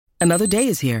Another day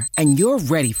is here, and you're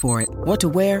ready for it. What to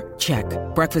wear? Check.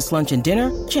 Breakfast, lunch, and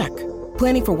dinner? Check.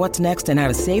 Planning for what's next and how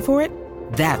to save for it?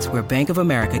 That's where Bank of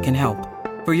America can help.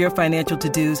 For your financial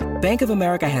to-dos, Bank of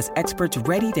America has experts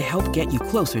ready to help get you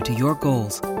closer to your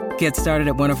goals. Get started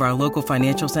at one of our local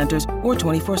financial centers or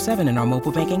 24/7 in our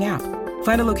mobile banking app.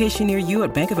 Find a location near you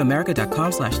at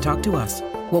bankofamerica.com/talktous.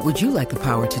 What would you like the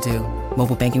power to do?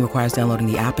 Mobile banking requires downloading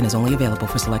the app and is only available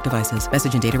for select devices.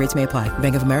 Message and data rates may apply.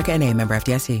 Bank of America N.A., member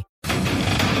FDIC.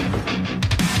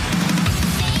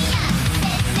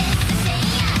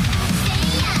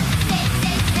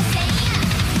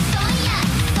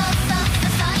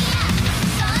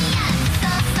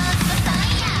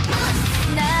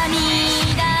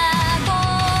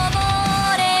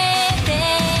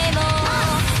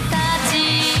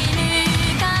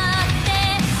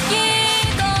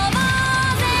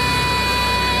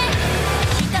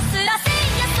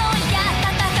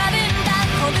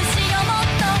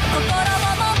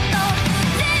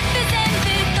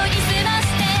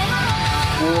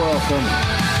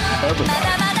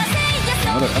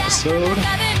 Another episode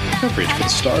of Reach for the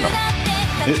Stardom.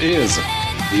 It is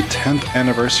the 10th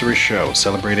anniversary show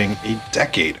celebrating a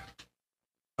decade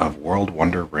of World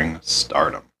Wonder Ring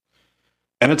Stardom.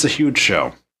 And it's a huge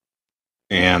show.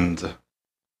 And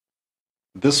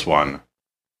this one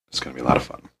is going to be a lot of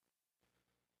fun.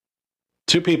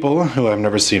 Two people who I've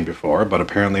never seen before, but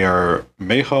apparently are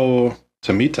Meiho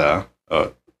Tomita,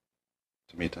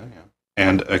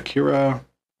 and Akira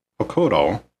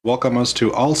Hokuto, welcome us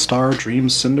to All-Star Dream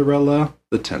Cinderella,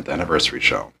 the 10th anniversary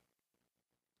show.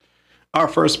 Our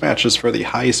first match is for the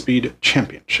High Speed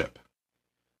Championship.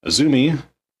 Azumi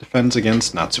defends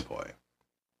against Natsupoi.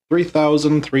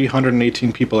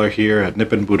 3,318 people are here at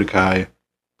Nippon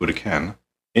Budokan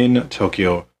in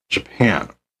Tokyo,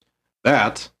 Japan.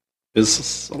 That is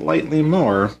slightly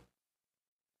more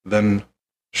than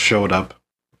showed up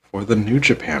for the New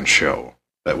Japan show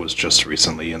that was just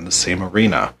recently in the same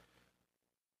arena.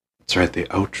 That's right, they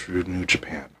outdrew New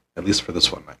Japan, at least for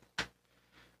this one night.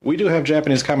 We do have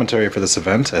Japanese commentary for this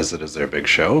event, as it is their big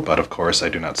show, but of course I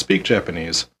do not speak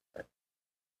Japanese,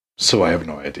 so I have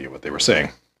no idea what they were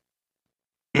saying.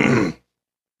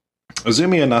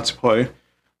 Azumi and Natsupoi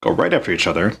go right after each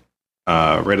other,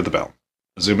 right at the bell.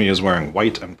 Azumi is wearing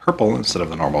white and purple instead of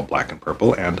the normal black and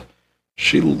purple, and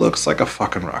she looks like a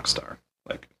fucking rock star.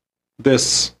 Like,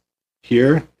 this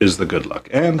here is the good luck.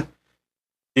 And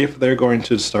if they're going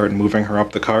to start moving her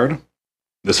up the card,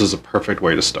 this is a perfect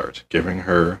way to start, giving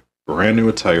her brand new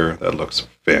attire that looks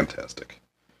fantastic.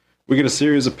 We get a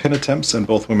series of pin attempts, and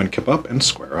both women kip up and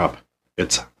square up.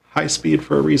 It's high speed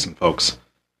for a reason, folks.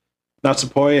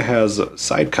 Natsupoi has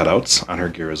side cutouts on her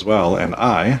gear as well, and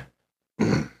I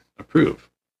approve.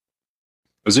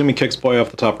 Azumi kicks Poi off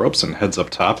the top ropes and heads up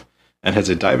top, and has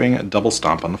a diving double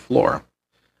stomp on the floor.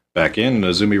 Back in,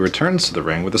 Azumi returns to the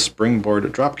ring with a springboard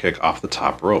dropkick off the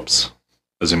top ropes.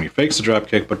 Azumi fakes a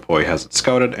dropkick, but Poi has it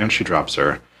scouted, and she drops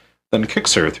her, then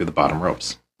kicks her through the bottom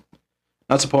ropes.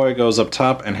 Natsupoi goes up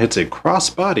top and hits a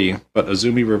crossbody, but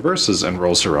Azumi reverses and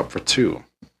rolls her up for 2.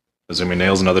 Azumi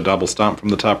nails another double stomp from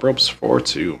the top ropes for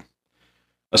 2.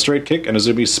 A straight kick, and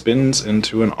Azumi spins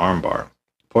into an armbar.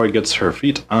 Poi gets her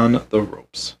feet on the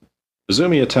ropes.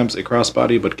 Azumi attempts a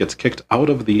crossbody, but gets kicked out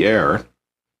of the air.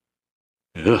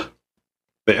 Ugh.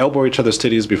 They elbow each other's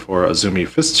titties before Azumi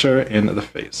fists her in the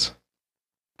face.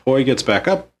 Poi gets back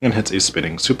up and hits a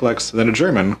spinning suplex, then a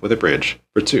German with a bridge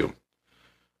for 2.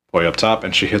 Poi up top,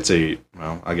 and she hits a,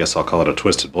 well, I guess I'll call it a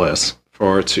twisted bliss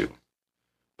for 2.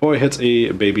 Poi hits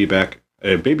a baby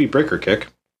breaker kick,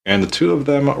 and the two of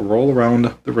them roll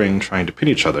around the ring trying to pin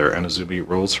each other, and Azumi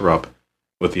rolls her up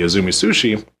with the Azumi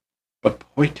Sushi, but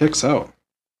Poi kicks out.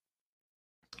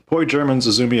 Poi Germans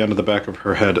Azumi onto the back of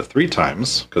her head 3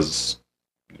 times, because,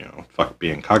 fuck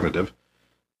being cognitive.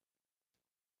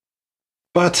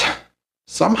 But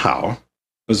somehow,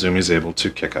 Azumi's able to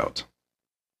kick out.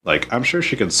 Like, I'm sure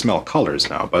she can smell colors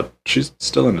now, but she's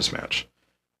still in this match.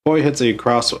 Poi hits a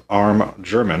cross-arm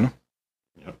German,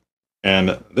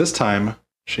 and this time,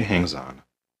 she hangs on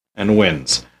and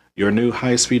wins. Your new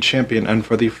high-speed champion, and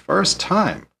for the first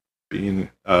time, being,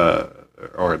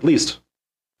 or at least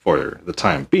for the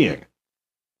time being,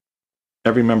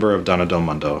 every member of Donna Del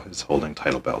Mundo is holding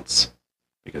title belts,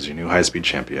 because your new high-speed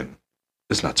champion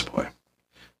is Natsupoi.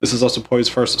 This is also Poi's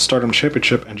first Stardom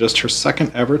Championship and just her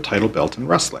second ever title belt in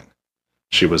wrestling.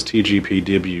 She was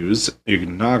TGPW's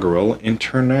inaugural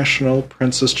International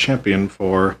Princess Champion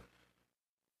for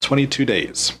 22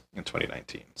 days in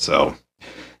 2019. So,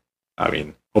 I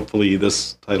mean, hopefully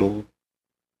this title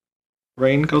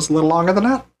reign goes a little longer than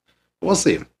that. We'll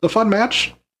see. The fun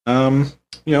match.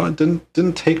 It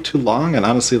didn't take too long, and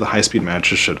honestly, the high speed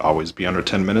matches should always be under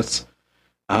 10 minutes.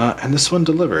 And this one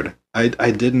delivered.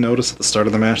 I did notice at the start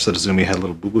of the match that Azumi had a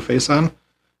little boo boo face on,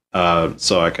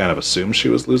 so I kind of assumed she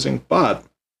was losing. But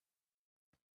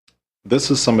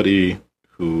this is somebody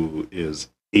who is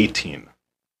 18,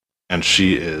 and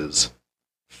she is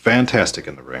fantastic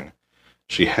in the ring.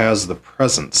 She has the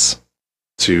presence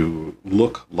to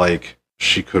look like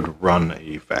she could run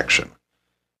a faction.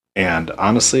 And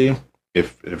honestly,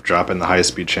 if dropping the high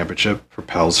speed championship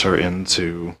propels her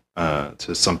into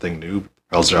to something new,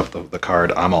 propels her up the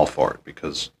card, I'm all for it,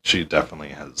 because she definitely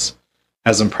has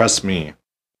impressed me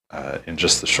in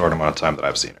just the short amount of time that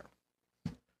I've seen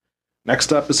her.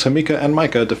 Next up is Himika and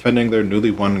Maika defending their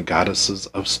newly won Goddesses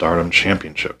of Stardom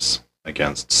championships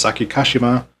against Saki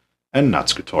Kashima and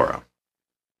Natsuko Tora.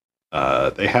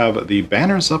 They have the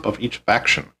banners up of each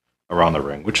faction around the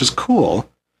ring, which is cool,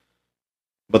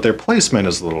 but their placement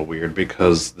is a little weird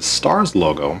because the Stars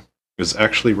logo is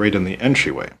actually right in the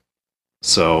entryway.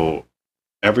 So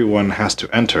everyone has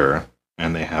to enter,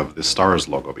 and they have the Stars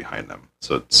logo behind them.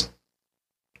 So it's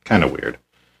kind of weird.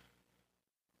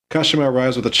 Kashima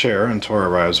arrives with a chair, and Tora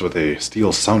arrives with a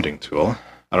steel sounding tool.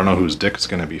 I don't know whose dick is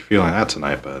going to be feeling that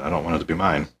tonight, but I don't want it to be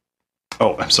mine.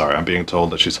 Oh, I'm sorry, I'm being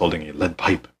told that she's holding a lead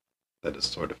pipe that is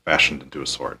sort of fashioned into a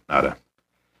sword, not a...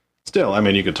 Still, I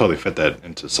mean, you could totally fit that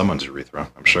into someone's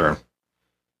urethra, I'm sure.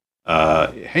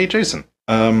 Hey, Jason.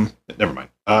 Never mind.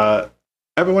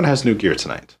 Everyone has new gear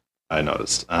tonight, I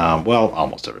noticed. Well,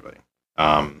 almost everybody.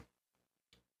 I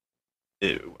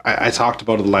talked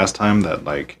about it the last time that,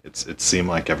 like, it seemed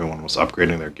like everyone was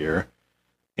upgrading their gear.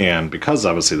 And because,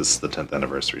 obviously, this is the 10th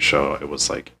anniversary show, it was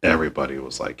like everybody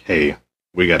was like, hey,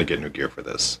 we got to get new gear for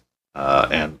this.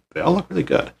 And they all look really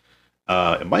good.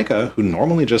 Maika, who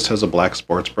normally just has a black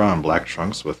sports bra and black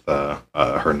trunks with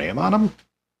her name on them,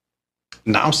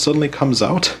 now suddenly comes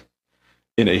out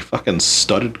in a fucking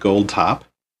studded gold top,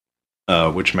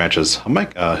 which matches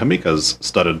Himika's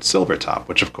studded silver top,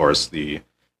 which, of course,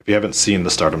 if you haven't seen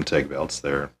the Stardom tag belts,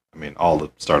 all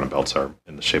the Stardom belts are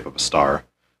in the shape of a star,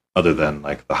 other than,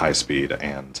 like, the high speed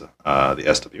and the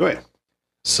SWA.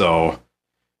 So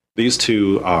these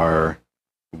two are...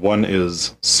 One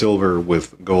is silver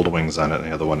with gold wings on it, and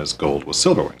the other one is gold with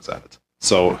silver wings on it.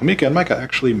 So Himika and Maika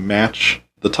actually match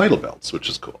the title belts, which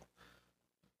is cool.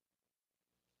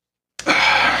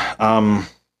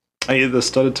 The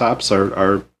studded tops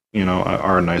are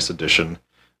a nice addition.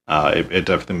 It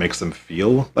definitely makes them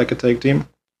feel like a tag team.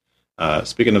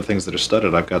 Speaking of things that are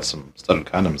studded, I've got some studded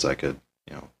condoms I could,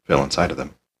 fill inside of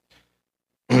them.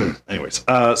 Anyways,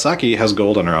 Saki has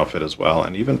gold on her outfit as well,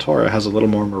 and even Tora has a little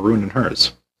more maroon in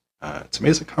hers. It's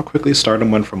amazing how quickly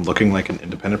Stardom went from looking like an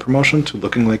independent promotion to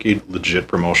looking like a legit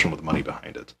promotion with money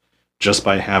behind it, just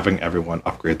by having everyone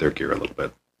upgrade their gear a little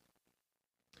bit.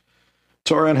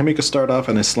 Tora and Himika start off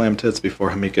in a slam tits before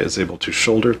Himika is able to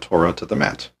shoulder Tora to the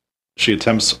mat. She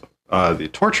attempts the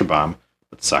torture bomb,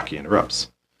 but Saki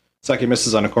interrupts. Saki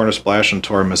misses on a corner splash, and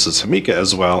Tora misses Himika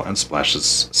as well and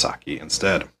splashes Saki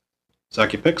instead.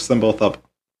 Saki picks them both up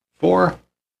for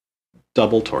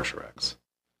double torture X.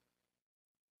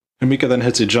 Himika then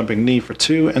hits a jumping knee for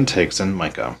 2 and takes in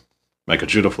Maika. Maika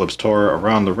judo flips Tora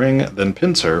around the ring, then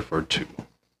pins her for 2.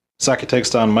 Saki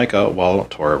takes down Maika while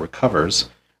Tora recovers.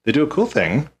 They do a cool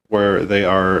thing where they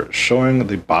are showing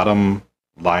the bottom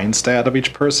line stat of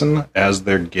each person as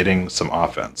they're getting some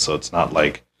offense. So it's not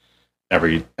like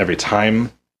every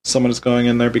time someone is going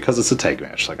in there, because it's a tag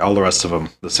match. Like all the rest of them,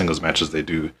 the singles matches, they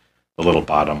do the little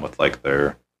bottom with like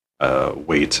their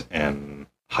weight and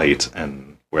height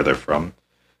and where they're from.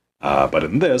 But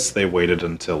in this, they waited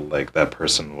until like that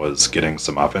person was getting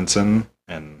some offense in,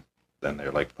 and then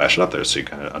they're like flash it up there, so you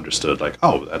kind of understood like,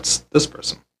 oh, that's this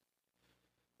person.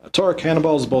 Tora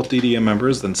cannonballs both DDM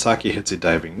members, then Saki hits a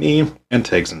diving knee and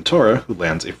tags in Tora, who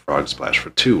lands a frog splash for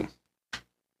 2.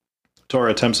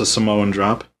 Tora attempts a Samoan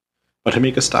drop, but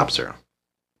Himika stops her.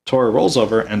 Tora rolls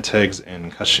over and tags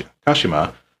in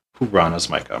Kashima, who Rana's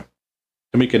Maika.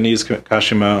 Himika knees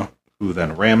Kashima, who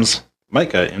then rams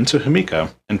Maika into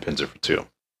Himika and pins her for 2.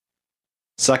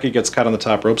 Saki gets caught on the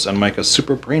top ropes, and Maika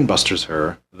super brainbusters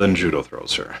her, then judo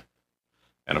throws her.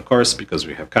 And of course, because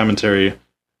we have commentary,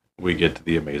 we get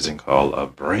the amazing call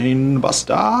of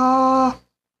Brainbuster!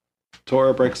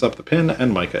 Tora breaks up the pin,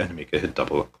 and Maika and Himika hit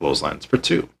double clotheslines for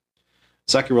 2.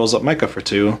 Saki rolls up Maika for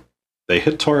 2. They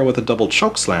hit Tora with a double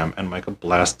choke slam, and Maika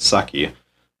blasts Saki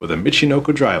with a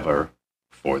Michinoku driver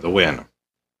for the win.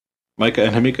 Maika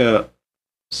and Himika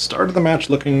started the match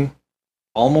looking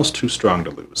almost too strong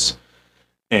to lose,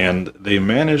 and they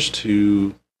managed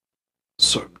to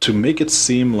make it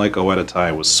seem like Oedo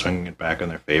Tai was swinging it back in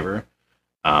their favor,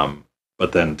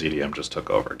 But then DDM just took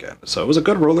over again. So it was a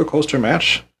good roller coaster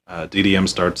match. DDM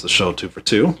starts the show 2 for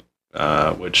 2,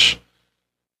 which,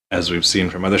 as we've seen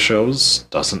from other shows,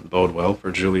 doesn't bode well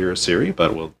for Julie or Siri,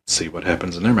 but we'll see what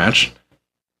happens in their match.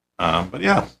 But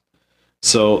yeah,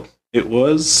 so it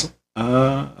was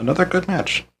another good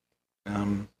match.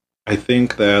 I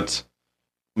think that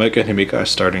Maika and Himika are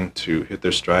starting to hit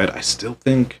their stride. I still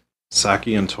think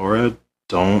Saki and Tora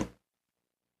don't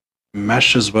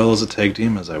mesh as well as a tag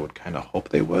team as I would kind of hope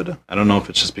they would. I don't know if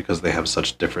it's just because they have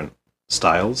such different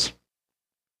styles,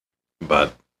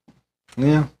 but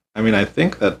yeah, I mean, I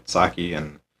think that Saki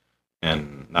and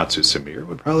Natsu Samir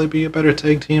would probably be a better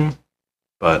tag team,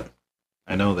 but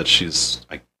I know that she's,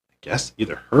 I guess,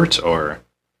 either hurt or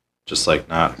just like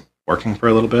not working for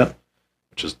a little bit,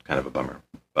 which is kind of a bummer.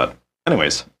 But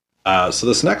anyways, so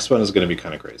this next one is going to be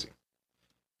kind of crazy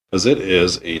because it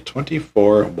is a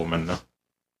 24-woman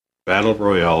Battle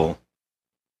Royale.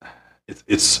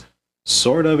 It's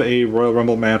sort of a Royal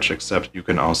Rumble match, except you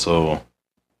can also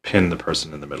pin the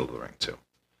person in the middle of the ring too.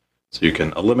 So you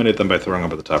can eliminate them by throwing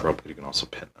them over the top rope, but you can also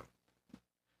pin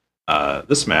them.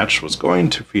 This match was going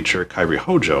to feature Kairi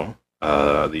Hojo,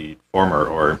 the former,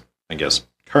 or I guess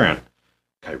current,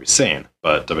 Kairi Sane,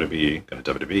 but WWE going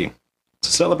to WWE. It's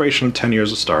a celebration of 10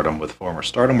 years of Stardom with former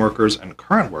Stardom workers and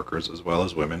current workers, as well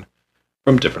as women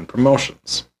from different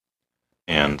promotions.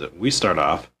 And we start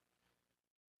off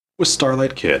with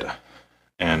Starlight Kid,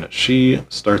 and she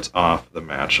starts off the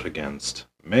match against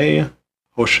Mei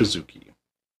Hoshizuki.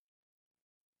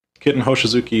 Kid and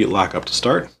Hoshizuki lock up to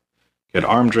start. Kid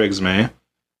arm drags Mei,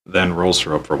 then rolls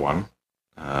her up for one.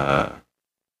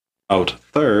 Out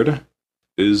third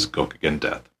is Gokugen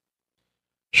Death.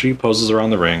 She poses around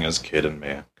the ring as Kid and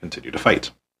Mei continue to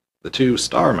fight. The two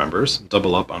star members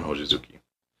double up on Hoshizuki.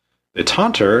 They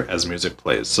taunt her as music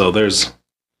plays, so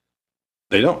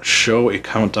they don't show a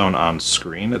countdown on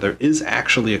screen. There is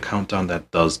actually a countdown that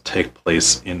does take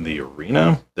place in the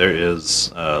arena. There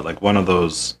is like one of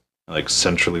those like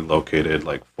centrally located,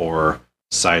 like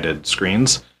 4-sided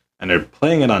screens, and they're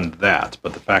playing it on that,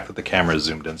 but the fact that the camera is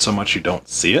zoomed in so much you don't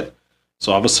see it.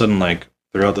 So all of a sudden, like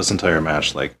throughout this entire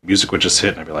match, like music would just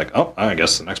hit and I'd be like, oh, I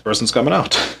guess the next person's coming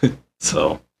out.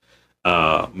 So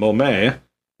Momei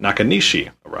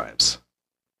Nakanishi arrives.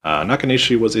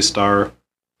 Nakanishi was a star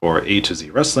for A to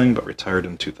Z Wrestling, but retired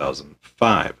in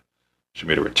 2005. She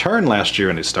made a return last year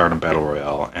in a Stardom Battle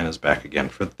Royale and is back again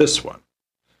for this one.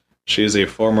 She is a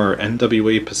former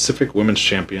NWA Pacific Women's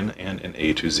Champion and an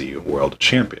A to Z World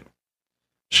Champion.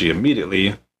 She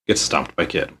immediately gets stomped by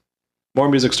Kid. More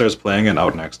music starts playing, and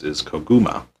out next is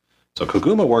Koguma. So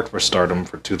Koguma worked for Stardom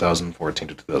for 2014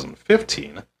 to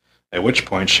 2015, at which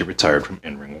point she retired from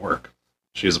in-ring work.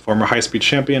 She is a former high-speed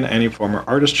champion and a former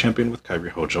artist champion with Kairi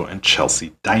Hojo and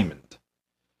Chelsea Diamond.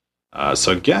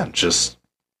 So again, just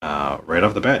right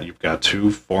off the bat, you've got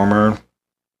two former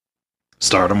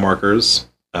Stardom workers.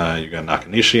 You've got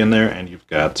Nakanishi in there, and you've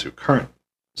got two current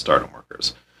Stardom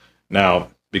workers.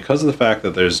 Now, because of the fact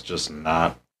that there's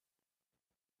not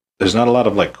a lot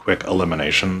of like quick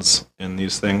eliminations in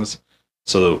these things,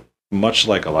 so much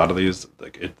like a lot of these,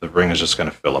 like the ring is just going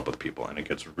to fill up with people, and it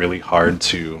gets really hard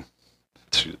to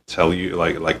tell you,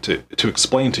 to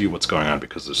explain to you what's going on,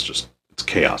 because it's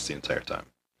chaos the entire time.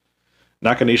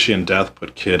 Nakanishi and Death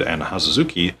put Kid and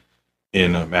Hazuzuki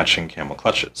in matching camel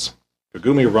clutches.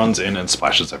 Kagumi runs in and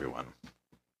splashes everyone.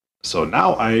 So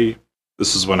now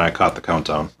this is when I caught the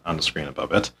countdown on the screen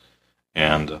above it.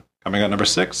 And coming at number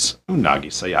 6, Unagi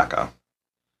Sayaka.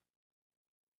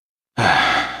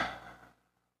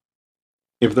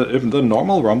 If the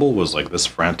normal Rumble was like this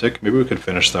frantic, maybe we could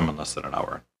finish them in less than an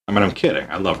hour. I mean, I'm kidding.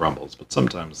 I love Rumbles, but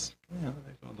sometimes they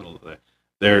go a little.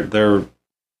 Their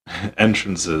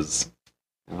entrances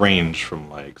range from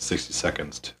like 60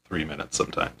 seconds to 3 minutes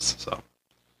sometimes. So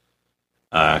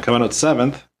coming out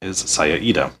 7th is Saya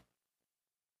Ida.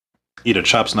 Ida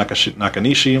chops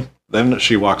Nakanishi, then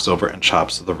she walks over and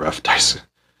chops the ref Daisuke.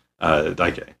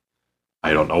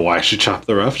 I don't know why she chopped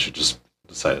the ref. She just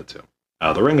decided to.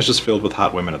 The ring is just filled with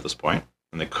hot women at this point,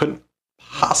 and they couldn't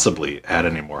possibly add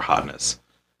any more hotness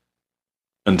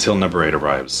until number 8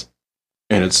 arrives,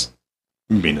 and it's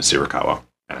Mina Shirakawa,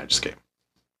 and I just came.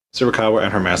 Shirakawa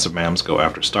and her massive mams go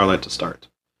after Starlight to start.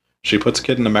 She puts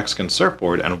Kid in the Mexican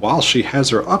surfboard, and while she has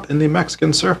her up in the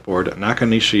Mexican surfboard,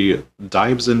 Nakanishi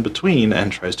dives in between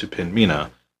and tries to pin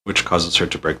Mina, which causes her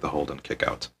to break the hold and kick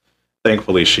out.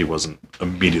 Thankfully, she wasn't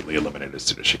immediately eliminated as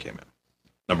soon as she came in.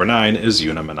 Number 9 is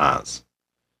Yuna Manaz.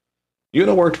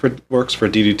 Yuna works for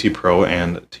DDT Pro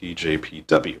and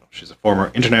TJPW. She's a former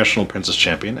International Princess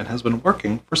Champion and has been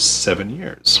working for 7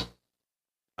 years.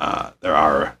 There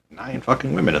are 9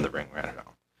 fucking women in the ring right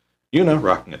now. Yuna,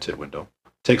 rocking a tit window,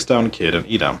 takes down Kid and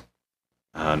Ida.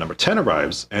 Number 10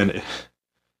 arrives, and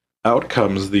out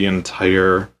comes the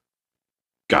entire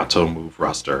Gato Move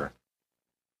roster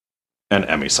and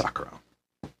Emi Sakura.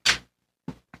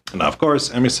 Now, of course,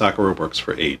 Emi Sakura works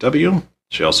for AEW.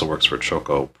 She also works for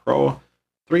Choco Pro,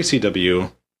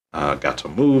 3CW, Gato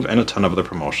Move, and a ton of other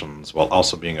promotions, while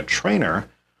also being a trainer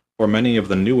for many of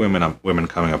the new women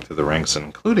coming up through the ranks,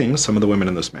 including some of the women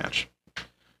in this match.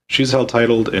 She's held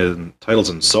titles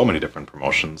in so many different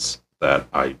promotions that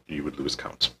you would lose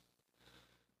count.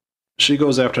 She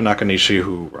goes after Nakanishi,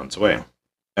 who runs away.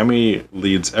 Emi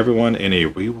leads everyone in a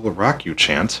 "We Will Rock You"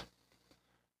 chant.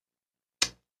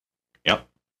 Yep,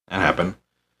 that happened.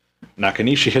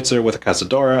 Nakanishi hits her with a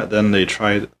Cazadora, then they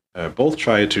both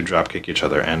try to dropkick each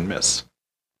other and miss.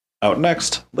 Out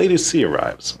next, Lady C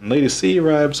arrives. And Lady C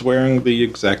arrives wearing the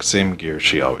exact same gear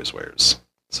she always wears.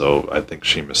 So I think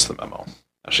she missed the memo.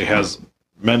 She has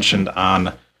mentioned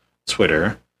on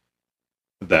Twitter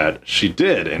that she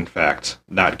did, in fact,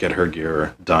 not get her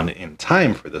gear done in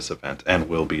time for this event and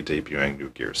will be debuting new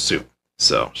gear soon.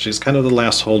 So she's kind of the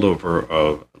last holdover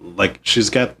of, like,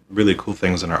 she's got really cool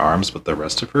things in her arms, but the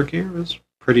rest of her gear is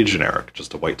pretty generic.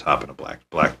 Just a white top and a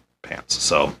black pants.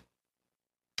 So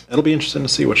it'll be interesting to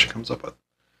see what she comes up with.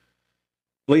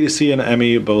 Lady C and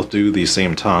Emi both do the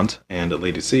same taunt, and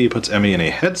Lady C puts Emi in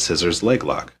a head scissors leg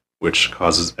lock, which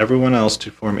causes everyone else to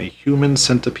form a human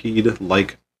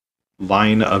centipede-like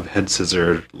line of head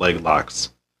scissor leg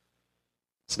locks.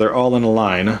 So they're all in a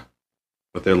line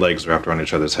with their legs wrapped around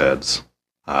each other's heads.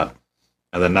 And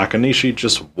then Nakanishi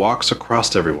just walks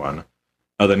across everyone,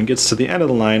 then gets to the end of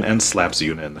the line and slaps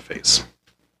Yuna in the face.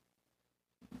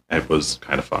 It was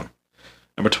kind of fun.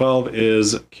 Number 12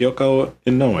 is Kyoko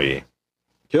Inoue.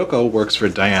 Kyoko works for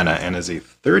Diana and is a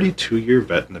 32-year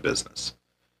vet in the business.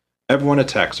 Everyone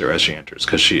attacks her as she enters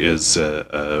because she is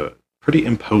a pretty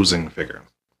imposing figure.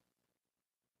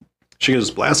 She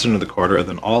is blasted into the corner, and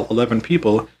then all 11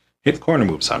 people hit corner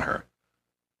moves on her.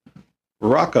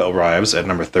 Raka arrives at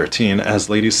number 13 as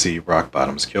Lady C rock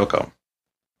bottoms Kyoko.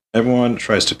 Everyone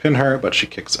tries to pin her, but she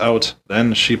kicks out.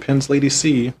 Then she pins Lady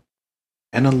C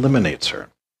and eliminates her.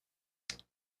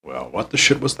 Well, what the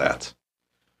shit was that?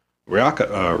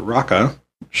 Raka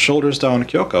shoulders down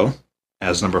Kyoko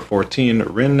as number 14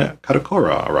 Rin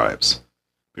Katakura arrives.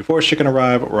 Before she can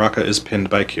arrive, Raka is pinned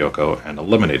by Kyoko and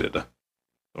eliminated.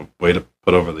 A way to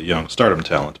put over the young Stardom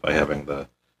talent by having the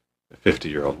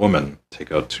 50-year-old woman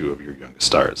take out two of your youngest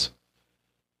stars.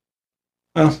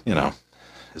 Well, you know,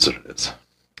 is what it is.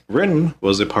 Rin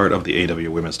was a part of the AW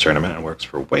Women's Tournament and works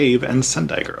for Wave and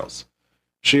Sendai Girls.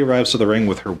 She arrives to the ring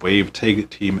with her Wave Tag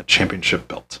Team Championship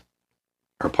belt.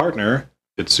 Her partner,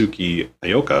 Itsuki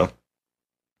Aoka,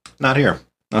 not here.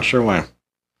 Not sure why.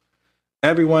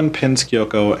 Everyone pins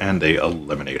Kyoko and they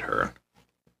eliminate her.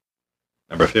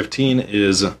 Number 15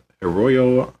 is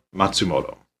Hiroyo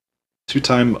Matsumoto,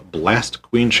 two-time Blast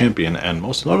Queen champion and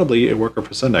most notably a worker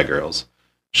for Sendai Girls.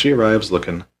 She arrives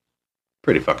looking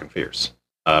pretty fucking fierce.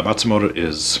 Matsumoto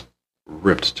is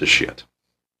ripped to shit.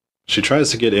 She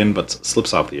tries to get in but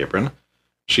slips off the apron.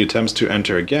 She attempts to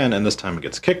enter again and this time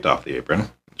gets kicked off the apron.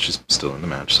 She's still in the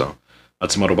match, so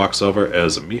Matsumoto walks over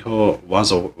as Miho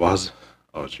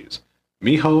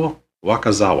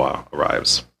Wakazawa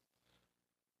arrives.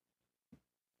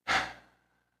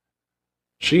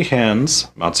 She hands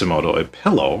Matsumoto a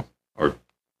pillow, or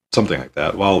something like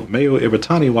that, while Mayu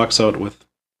Iwatani walks out with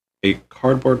a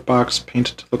cardboard box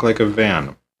painted to look like a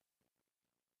van.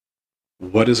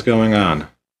 What is going on?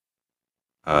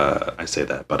 I say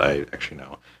that, but I actually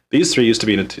know. These three used to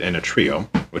be in a trio,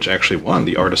 which actually won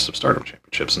the Artist of Stardom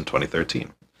Championships in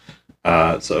 2013.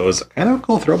 So it was kind of a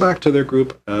cool throwback to their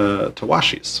group,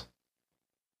 Tawashis.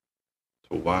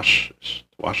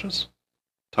 Tawashis,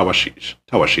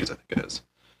 I think it is.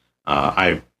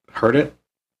 I heard it,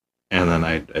 and then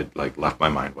I like left my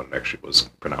mind what it actually was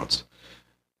pronounced.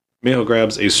 Miho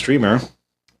grabs a streamer,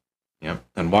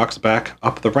 and walks back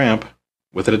up the ramp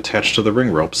with it attached to the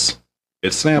ring ropes.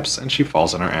 It snaps, and she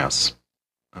falls on her ass.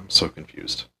 I'm so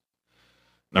confused.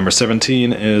 Number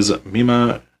 17 is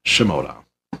Mima Shimoda.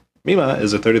 Mima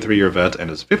is a 33-year vet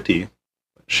and is 50,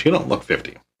 but she don't look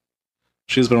 50.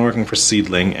 She's been working for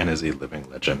Seedling and is a living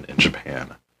legend in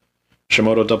Japan.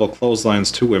 Shimoda double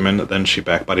clotheslines two women, then she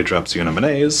backbody drops Yuna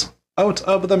Minae's out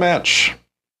of the match.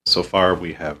 So far,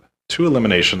 we have 2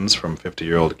 eliminations from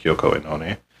 50-year-old Kyoko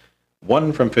Inoue,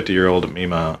 1 from 50-year-old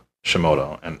Mima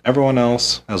Shimoda, and everyone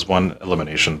else has 1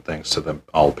 elimination thanks to them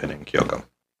all pinning Kyoko.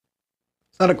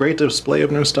 It's not a great display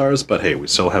of new stars, but hey, we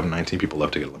still have 19 people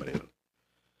left to get eliminated.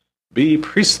 B.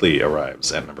 Priestley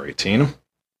arrives at number 18.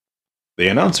 The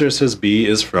announcer says B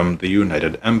is from the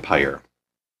United Empire.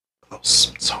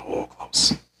 Close. So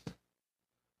close.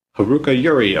 Haruka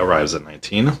Yuri arrives at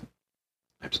 19. I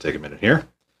have to take a minute here.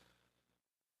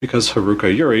 Because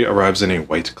Haruka Yuri arrives in a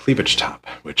white cleavage top,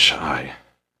 which I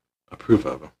approve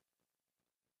of.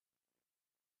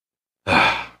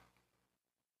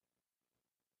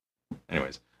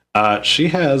 Anyways, she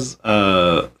has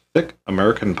thick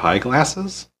American Pie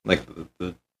glasses, like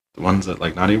the ones that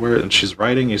like Naughty wear, and she's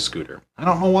riding a scooter. I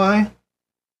don't know why.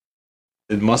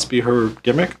 It must be her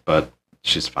gimmick, but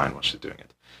she's fine while she's doing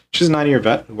it. She's a 9-year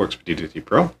vet who works for DDT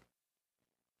Pro.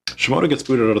 Shimoda gets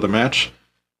booted out of the match,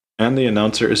 and the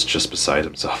announcer is just beside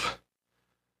himself.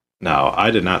 Now,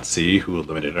 I did not see who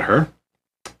eliminated her.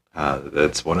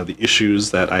 That's one of the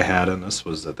issues that I had in this,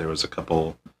 was that there was a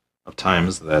couple of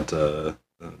times that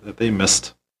that they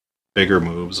missed bigger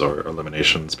moves or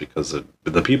eliminations because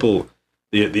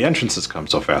the entrances come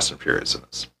so fast and furious in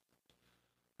this.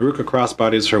 Haruka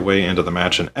crossbodies her way into the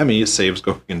match, and Emi saves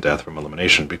Gokugen Death from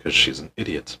elimination because she's an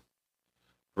idiot.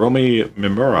 Hiromi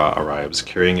Mimura arrives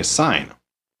carrying a sign.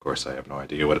 Of course, I have no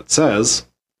idea what it says,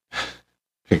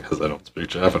 because I don't speak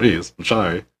Japanese. I'm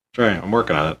shy. I'm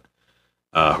working on it.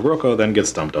 Hiroko then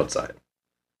gets dumped outside.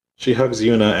 She hugs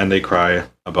Yuna, and they cry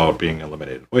about being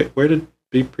eliminated. Wait, where did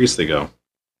B. Priestley go?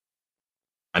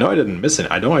 I know I didn't miss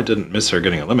it. I know I didn't miss her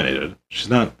getting eliminated. She's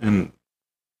not in...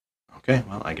 Okay,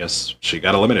 well, I guess she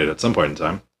got eliminated at some point in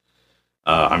time.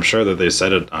 I'm sure that they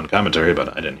said it on commentary,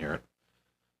 but I didn't hear it.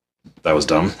 That was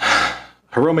dumb.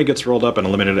 Hiromi gets rolled up and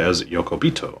eliminated as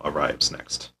Yokobito arrives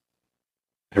next.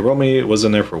 Hiromi was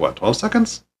in there for, what, 12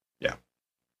 seconds? Yeah.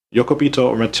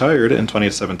 Yokobito retired in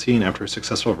 2017 after a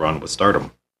successful run with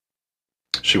Stardom.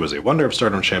 She was a Wonder of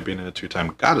Stardom champion and a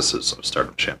 2-time Goddesses of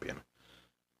Stardom champion.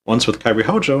 Once with Kairi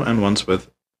Hojo and once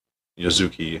with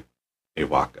Yuzuki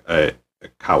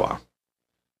Kawa.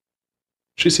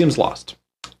 She seems lost.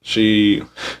 She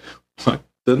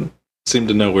didn't seem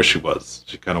to know where she was.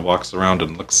 She kind of walks around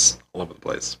and looks all over the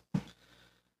place.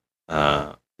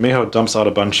 Miho dumps out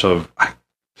a bunch of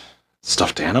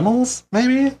stuffed animals,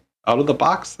 maybe? Out of the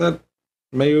box that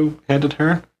Mayu handed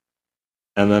her.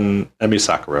 And then Emi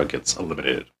Sakura gets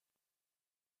eliminated.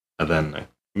 And then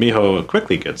Miho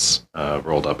quickly gets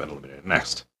rolled up and eliminated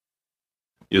next.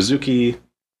 Yuzuki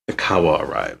Ikawa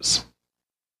arrives.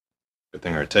 Good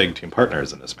thing our tag team partner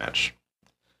is in this match.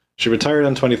 She retired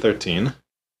in 2013.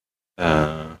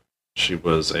 She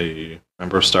was a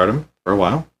member of Stardom for a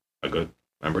while. A good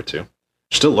member, too.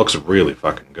 She still looks really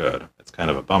fucking good. It's kind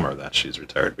of a bummer that she's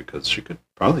retired because she could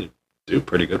probably do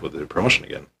pretty good with the promotion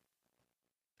again.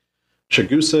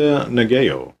 Chigusa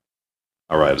Nageo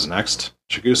arrives next.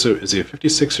 Chigusa is a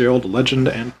 56-year-old legend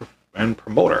and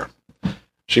promoter.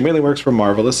 She mainly works for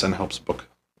Marvelous and helps book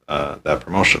that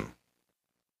promotion.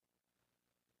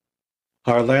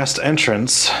 Our last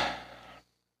entrance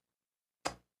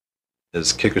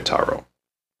is Kikutaro.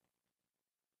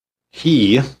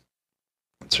 He,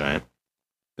 that's right,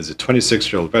 is a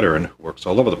 26-year-old veteran who works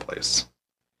all over the place.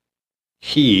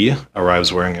 He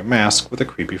arrives wearing a mask with a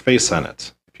creepy face on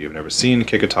it. If you've never seen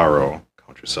Kikutaro,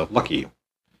 count yourself lucky.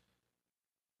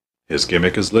 His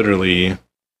gimmick is literally,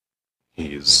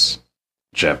 he's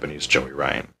Japanese Joey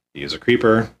Ryan. He is a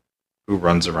creeper who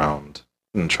runs around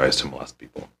and tries to molest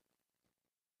people.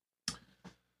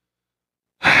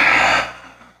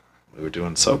 We were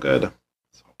doing so good.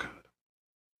 So good.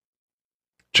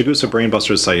 Chigusa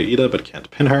brainbusters Saya Ida, but can't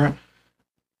pin her.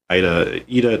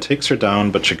 Ida takes her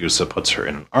down, but Chigusa puts her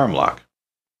in an arm lock.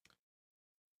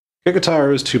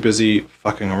 Kikutaro is too busy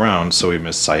fucking around, so we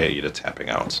miss Saya Ida tapping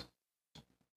out.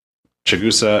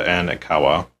 Chigusa and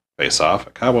Ikawa face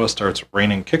off. Ikawa starts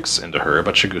raining kicks into her,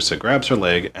 but Chigusa grabs her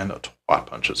leg and twat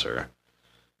punches her.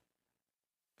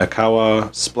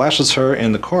 Ikawa splashes her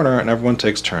in the corner, and everyone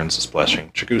takes turns splashing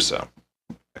Chigusa.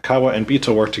 Ikawa and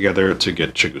Bito work together to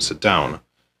get Chigusa down.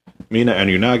 Mina and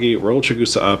Unagi roll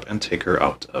Chigusa up and take her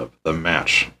out of the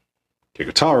match.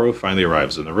 Kikutaro finally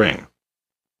arrives in the ring.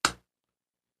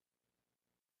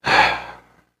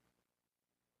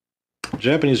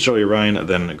 Japanese Joey Ryan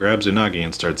then grabs Unagi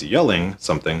and starts yelling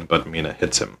something, but Mina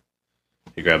hits him.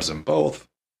 He grabs them both,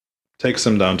 takes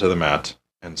them down to the mat,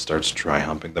 and starts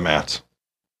dry-humping the mat.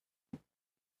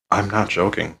 I'm not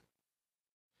joking.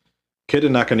 Kid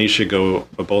and Nakanishi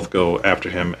both go after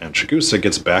him, and Chigusa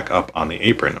gets back up on the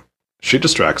apron. She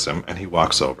distracts him, and he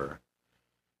walks over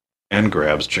and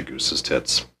grabs Chigusa's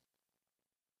tits.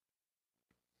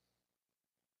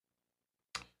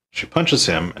 She punches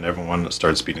him, and everyone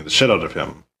starts beating the shit out of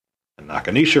him. And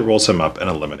Nakanishi rolls him up and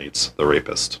eliminates the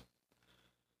rapist.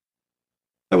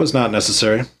 That was not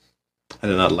necessary. I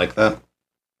did not like that.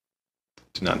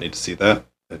 Do not need to see that.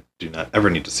 I do not ever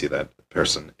need to see that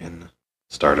person in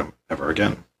Stardom ever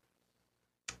again.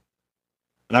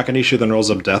 Nakanishi then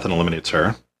rolls up Death and eliminates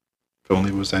her. If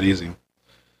only it was that easy.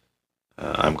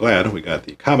 I'm glad we got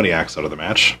the comedy acts out of the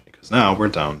match, because now we're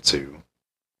down to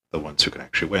the ones who can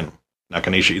actually win.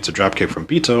 Nakanishi eats a dropkick from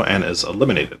Bito and is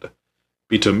eliminated.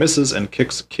 Bito misses and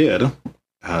kicks Kid,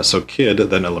 so Kid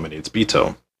then eliminates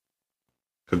Bito.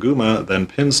 Koguma then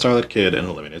pins Starlight Kid and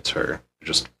eliminates her.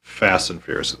 Just fast and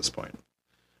furious at this point.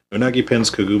 Unagi pins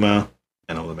Koguma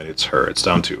and eliminates her. It's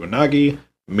down to Unagi,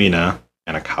 Mina,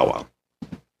 and Akawa.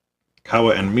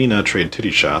 Akawa and Mina trade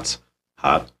titty shots,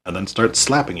 hot, and then start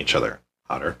slapping each other,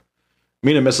 hotter.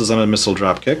 Mina misses on a missile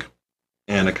dropkick,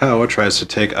 and Akawa tries to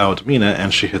take out Mina,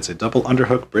 and she hits a double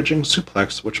underhook bridging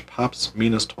suplex, which pops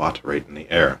Mina's twat right in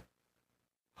the air.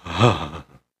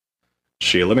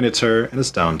 She eliminates her, and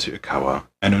it's down to Akawa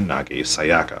and Unagi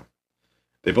Sayaka.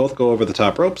 They both go over the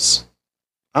top ropes,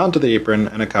 onto the apron,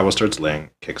 and Akawa starts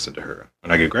laying kicks into her.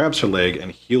 Unagi grabs her leg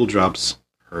and heel drops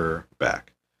her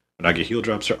back. Unagi heel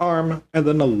drops her arm, and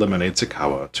then eliminates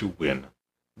Akawa to win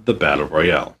the Battle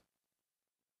Royale.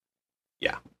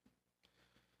 Yeah.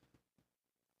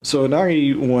 So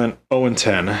Unagi went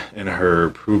 0-10 in her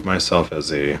Prove Myself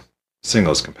as a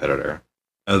singles competitor,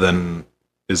 and then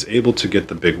is able to get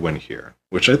the big win here,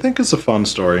 which I think is a fun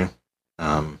story.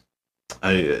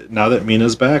 Now that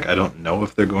Mina's back, I don't know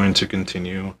if they're going to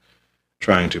continue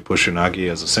trying to push Unagi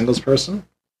as a singles person,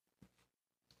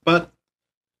 but,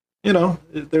 you know,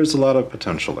 there's a lot of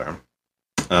potential there.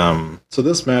 So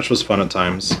this match was fun at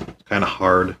times, kind of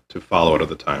hard to follow at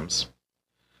other times.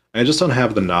 I just don't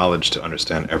have the knowledge to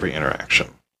understand every interaction.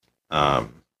 While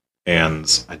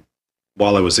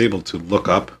I was able to look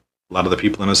up a lot of the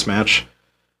people in this match,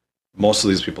 most of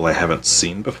these people I haven't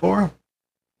seen before,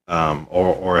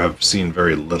 or have seen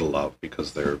very little of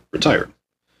because they're retired.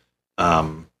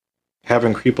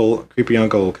 Having Creepy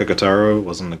Uncle Kikutaro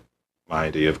wasn't my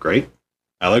idea of great.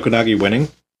 I like Unagi winning.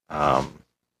 Yeah,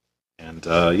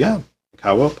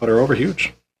 Kawa put her over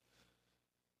huge.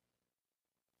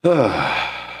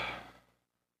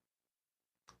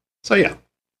 So yeah,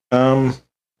 I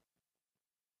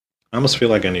almost feel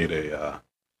like I need a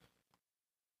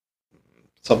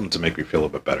something to make me feel a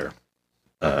bit better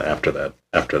after that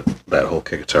whole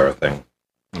Kikutaro thing.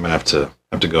 I'm gonna have to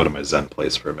go to my Zen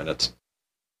place for a minute.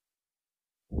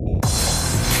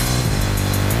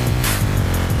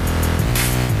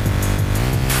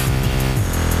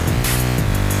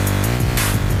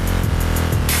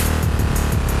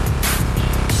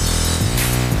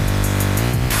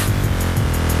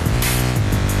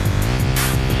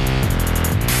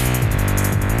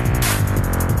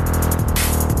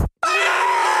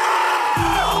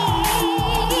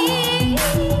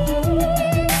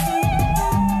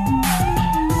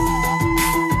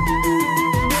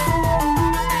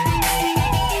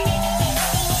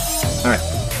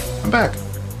 Back,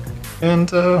 and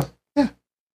yeah,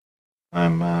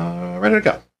 I'm ready to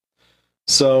go.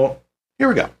 So here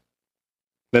we go.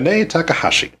 Nanae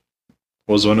Takahashi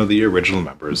was one of the original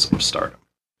members of Stardom.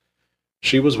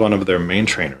 She was one of their main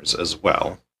trainers as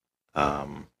well,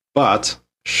 but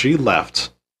she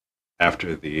left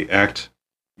after the Act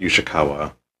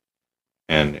Yoshikawa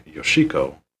and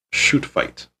Yoshiko shoot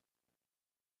fight.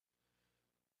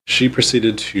 She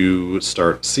proceeded to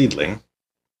start Seedling,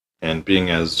 and being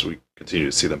as we continue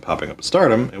to see them popping up at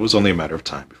Stardom, it was only a matter of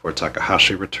time before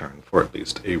Takahashi returned for at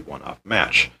least a one-off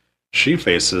match. She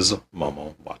faces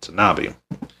Momo Watanabe.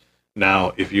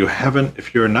 Now, if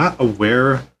you're not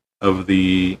aware of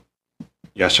the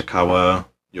Yoshikawa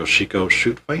Yoshiko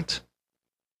shoot fight,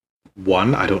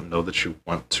 one, I don't know that you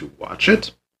want to watch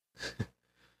it.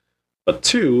 But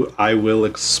two, I will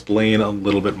explain a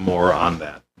little bit more on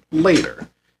that later,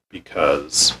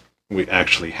 because we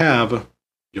actually have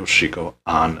Yoshiko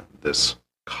on this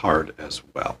card as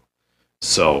well.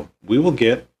 So we will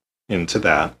get into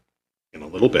that in a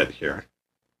little bit here.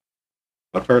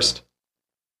 But first,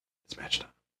 it's match time.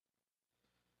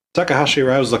 Takahashi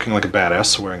arrives looking like a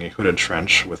badass, wearing a hooded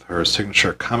trench with her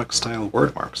signature comic-style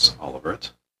word marks all over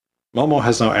it. Momo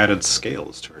has now added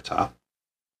scales to her top.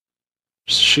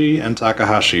 She and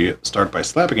Takahashi start by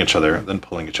slapping each other, then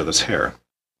pulling each other's hair.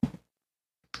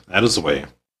 That is the way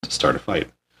to start a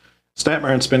fight.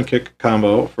 Snapmare and spin kick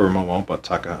combo for Momo, but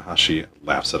Takahashi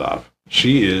laughs it off.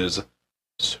 She is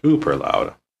super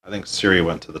loud. I think Siri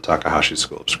went to the Takahashi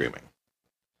school of screaming.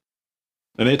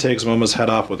 Nene takes Momo's head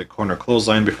off with a corner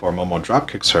clothesline before Momo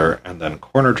dropkicks her, and then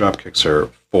corner dropkicks her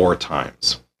 4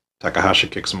 times. Takahashi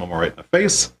kicks Momo right in the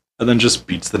face, and then just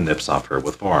beats the nips off her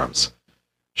with forearms.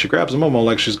 She grabs Momo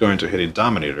like she's going to hit a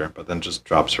Dominator, but then just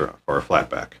drops her for a flat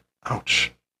back.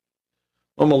 Ouch.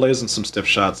 Momo lays in some stiff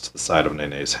shots to the side of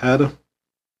Nene's head.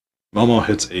 Momo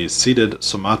hits a seated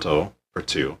Somato for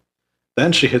 2.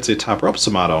 Then she hits a top rope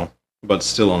Somato, but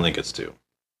still only gets 2.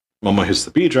 Momo hits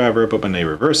the B driver, but Nene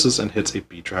reverses and hits a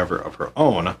B driver of her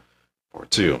own for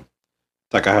 2.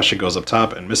 Takahashi goes up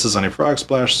top and misses on a frog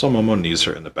splash, so Momo knees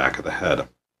her in the back of the head.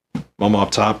 Momo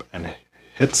up top and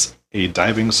hits a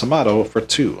diving Somato for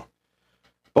 2.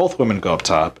 Both women go up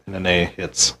top, and Nene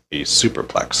hits a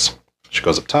superplex. She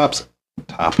goes up top,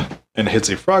 and hits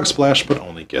a frog splash, but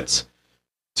only gets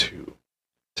 2.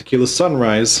 Tequila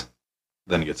Sunrise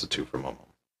then gets a 2 for Momo.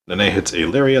 Nene hits a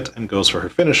lariat and goes for her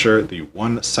finisher, the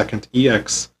 1-second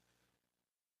EX,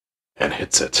 and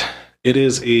hits it. It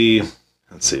is a,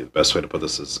 let's see, the best way to put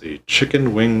this is a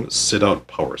chicken wing sit-out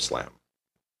power slam.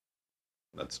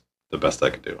 That's the best I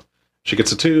could do. She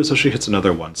gets a 2, so she hits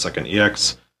another 1-second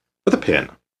EX with a pin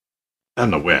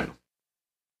and the win.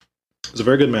 It was a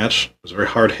very good match. It was very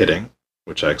hard hitting,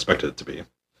 which I expected it to be.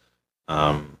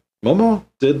 Momo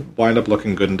did wind up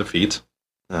looking good in defeat.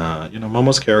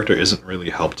 Momo's character isn't really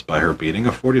helped by her beating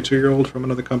a 42-year-old from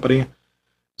another company,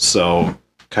 so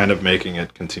kind of making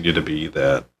it continue to be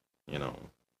that,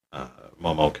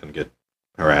 Momo can get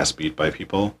her ass beat by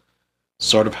people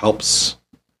sort of helps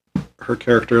her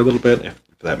character a little bit, if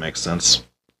that makes sense.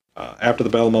 After the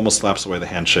bell, Momo slaps away the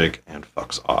handshake and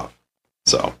fucks off.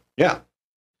 So, yeah.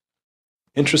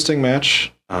 Interesting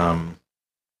match.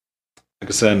 Like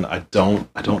I said, I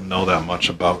don't know that much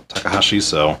about Takahashi,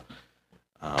 so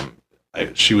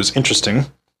she was interesting,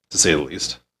 to say the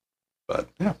least. But,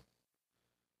 yeah.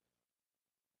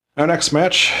 Our next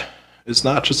match is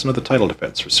not just another title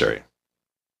defense for Suri.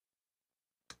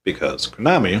 Because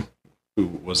Konami, who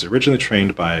was originally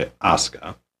trained by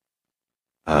Asuka,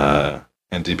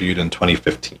 and debuted in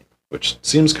 2015, which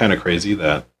seems kind of crazy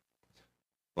that,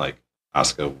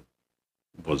 Asuka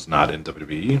was not in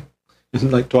WWE in,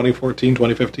 2014,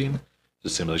 2015.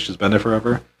 Just seems like she's been there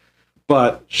forever.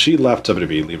 But she left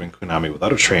WWE, leaving Konami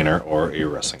without a trainer or a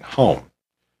wrestling home.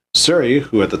 Suri,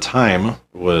 who at the time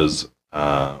was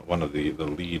one of the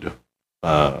lead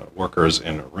workers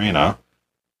in Reina,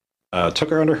 took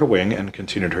her under her wing and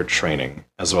continued her training,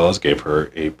 as well as gave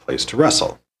her a place to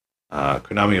wrestle.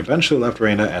 Konami eventually left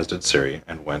Reina, as did Suri,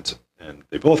 and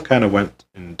they both kind of went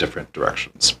in different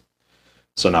directions.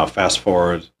 So now fast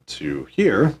forward to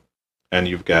here, and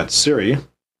you've got Suri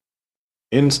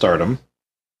in Stardom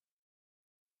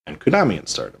and Konami in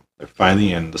Stardom. They're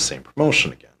finally in the same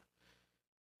promotion again.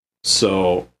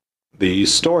 So the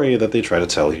story that they try to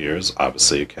tell here is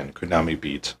obviously, can Konami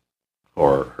beat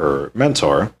her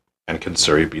mentor, and can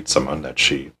Suri beat someone that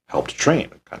she helped train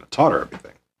and kind of taught her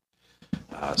everything?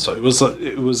 So it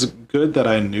was good that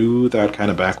I knew that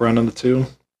kind of background on the two,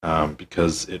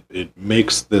 because it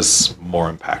makes this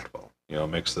more impactful. It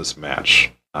makes this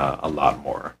match a lot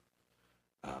more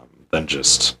than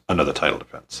just another title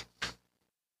defense.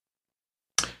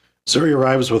 Suri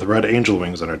arrives with red angel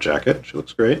wings on her jacket. She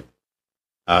looks great.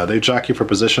 They jockey for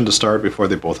position to start before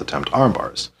they both attempt arm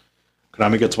bars.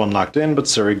 Konami gets one locked in, but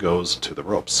Suri goes to the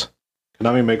ropes.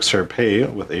 Konami makes her pay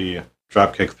with a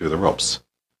dropkick through the ropes.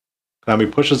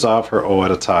 Konami pushes off her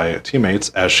Oedatai teammates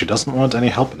as she doesn't want any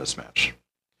help in this match.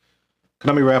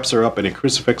 Konami wraps her up in a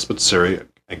crucifix, but Suri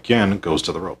again goes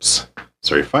to the ropes.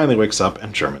 Suri finally wakes up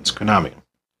and Germans Konami.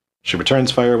 She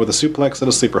returns fire with a suplex and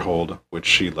a sleeper hold, which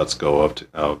she lets go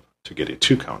of to get a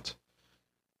 2 count.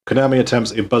 Konami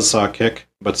attempts a buzzsaw kick,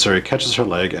 but Suri catches her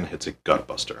leg and hits a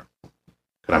gutbuster.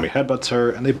 Konami headbutts her,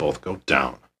 and they both go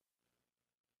down.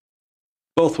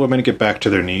 Both women get back to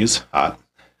their knees, hot,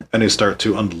 and they start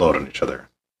to unload on each other.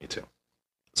 Me too.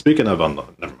 Speaking of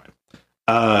unload, never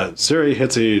mind. Suri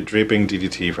hits a draping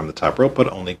DDT from the top rope,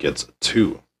 but only gets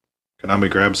 2. Konami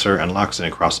grabs her and locks in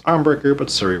a cross armbreaker, but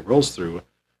Suri rolls through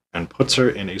and puts her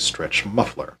in a stretch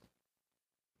muffler.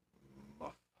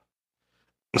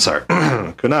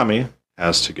 Konami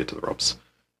has to get to the ropes.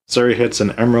 Suri hits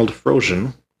an Emerald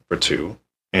Frozen for 2,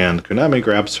 and Konami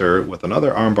grabs her with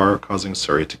another armbar, causing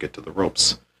Suri to get to the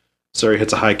ropes. Suri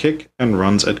hits a high kick and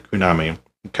runs at Konami,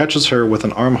 who catches her with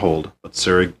an arm hold, but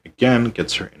Suri again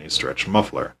gets her in a stretch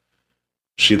muffler.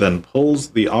 She then pulls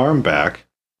the arm back,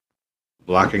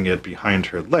 blocking it behind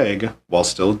her leg, while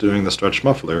still doing the stretch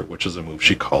muffler, which is a move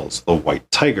she calls the White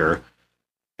Tiger,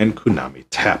 and Konami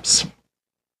taps.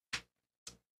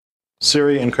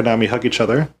 Suri and Konami hug each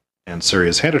other, and Suri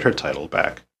has handed her title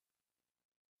back.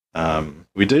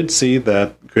 We did see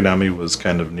that Konami was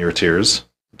kind of near tears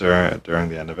during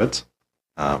the end of it.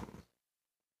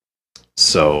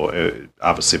 So,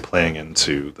 obviously playing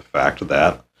into the fact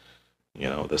that,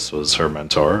 this was her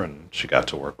mentor, and she got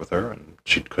to work with her, and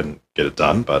she couldn't get it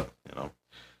done, but,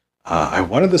 I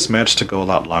wanted this match to go a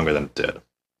lot longer than it did.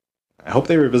 I hope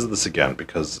they revisit this again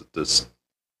because it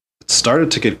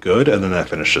started to get good and then that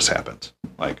finish just happened.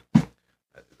 Like,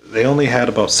 they only had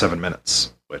about 7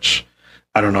 minutes, which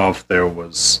I don't know if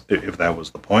that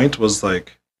was the point, was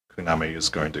like Konami is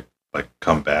going to like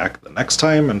come back the next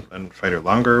time and fight her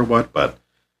longer or what, but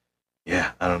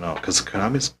yeah, I don't know, because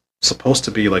Konami's supposed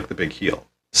to be like the big heel,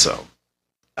 so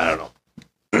I don't know.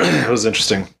 It was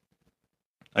interesting.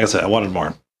 Like I said, I wanted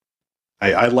more.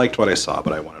 I liked what I saw,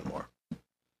 but I wanted more.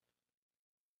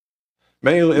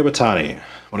 Mayu Iwatani,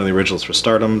 one of the originals for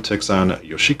Stardom, takes on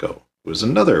Yoshiko, who is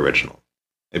another original.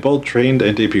 They both trained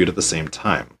and debuted at the same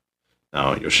time.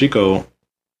 Now, Yoshiko,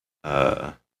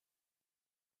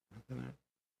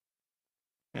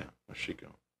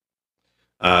 Yoshiko.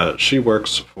 She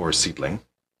works for Seedling.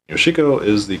 Yoshiko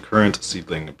is the current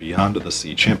Seedling Beyond the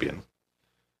Sea champion,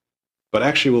 but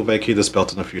actually will vacate this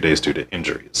belt in a few days due to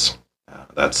injuries.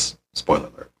 That's spoiler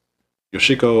alert.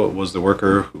 Yoshiko was the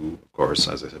worker who, of course,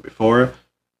 as I said before,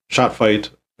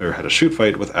 had a shoot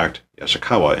fight with Act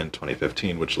Yashikawa in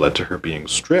 2015, which led to her being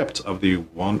stripped of the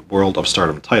World of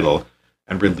Stardom title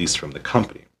and released from the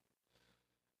company.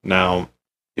 Now,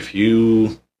 if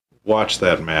you watch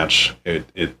that match, we're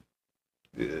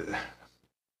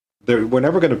probably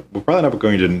never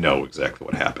going to know exactly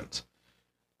what happened.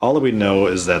 All that we know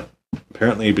is that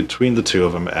apparently between the two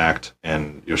of them, Act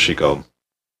and Yoshiko,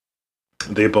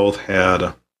 they both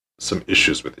had some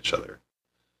issues with each other.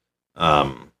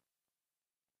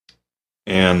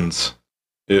 And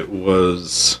it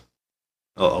was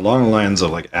along the lines of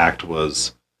like Act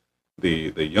was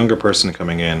the younger person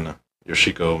coming in.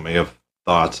 Yoshiko may have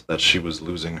thought that she was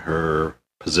losing her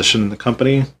position in the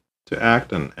company to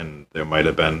Act, and there might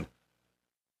have been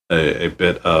a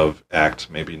bit of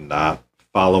Act maybe not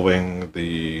following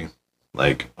the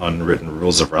like unwritten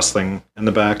rules of wrestling in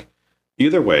the back.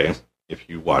 Either way, if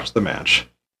you watch the match,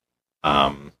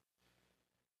 there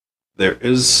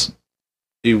is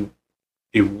a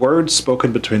word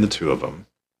spoken between the two of them,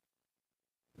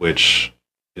 which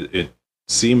it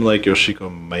seemed like Yoshiko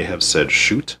may have said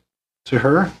 "shoot" to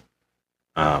her,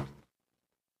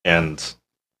 and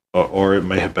or it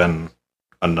may have been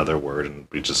another word, and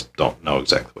we just don't know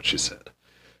exactly what she said.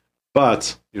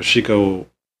 But Yoshiko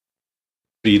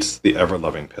beats the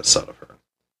ever-loving piss out of her.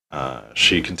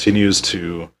 She continues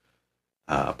to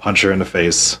punch her in the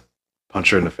face,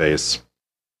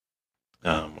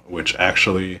 which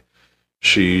actually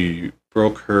she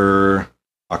broke her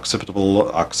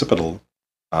occipital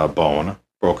bone,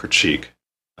 broke her cheek,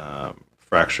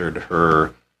 fractured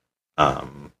her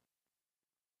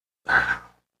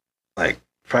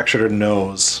fractured her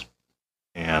nose,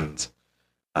 and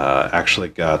actually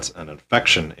got an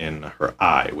infection in her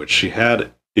eye, which she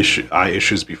had eye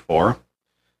issues before.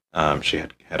 She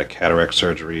had a cataract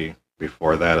surgery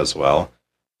before that as well,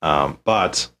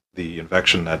 but the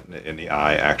infection in the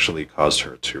eye actually caused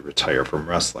her to retire from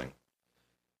wrestling.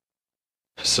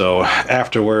 So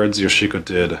afterwards, Yoshiko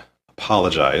did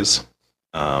apologize,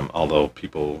 although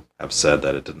people have said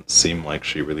that it didn't seem like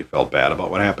she really felt bad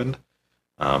about what happened.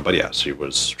 But yeah, she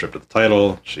was stripped of the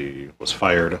title. She was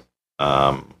fired.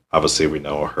 Obviously, we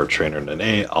know her trainer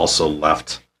Nene also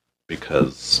left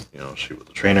because she was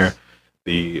the trainer.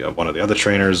 One of the other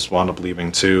trainers wound up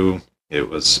leaving too. It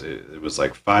was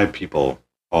like 5 people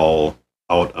all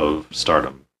out of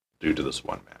Stardom due to this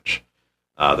one match.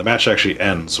 The match actually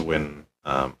ends when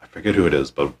I forget who it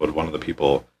is, but one of the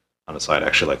people on the side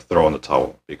actually like throw in the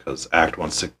towel because Act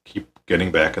wants to keep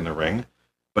getting back in the ring,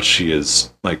 but she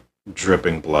is like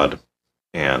dripping blood,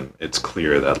 and it's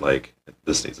clear that like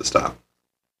this needs to stop.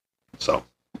 So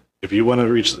if you want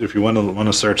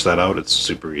to search that out, it's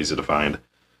super easy to find.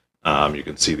 You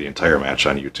can see the entire match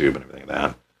on YouTube and everything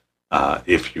like that.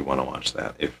 If you want to watch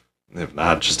that, if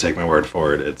not, just take my word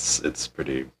for it. It's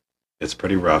pretty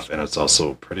rough, and it's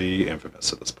also pretty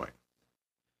infamous at this point.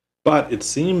 But it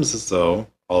seems as though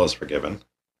all is forgiven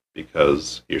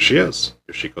because here she is.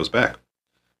 Here she goes back,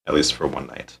 at least for one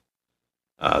night.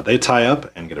 They tie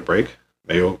up and get a break.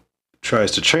 Mayo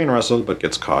tries to chain wrestle but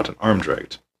gets caught and arm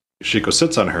dragged. Yoshiko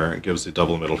sits on her and gives the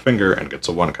double middle finger and gets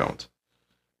a 1 count.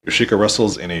 Yoshiko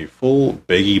wrestles in a full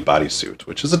baggy bodysuit,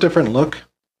 which is a different look.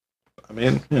 I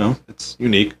mean, it's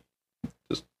unique.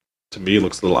 Just to me, it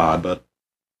looks a little odd, but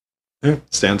it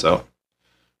stands out.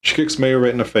 She kicks Mayo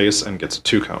right in the face and gets a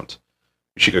 2 count.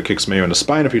 Yoshiko kicks Mayo in the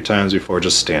spine a few times before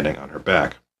just standing on her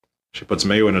back. She puts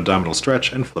Mayo in an abdominal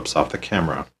stretch and flips off the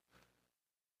camera.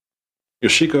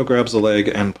 Yoshiko grabs the leg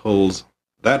and pulls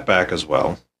that back as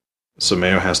well, so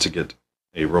Mayo has to get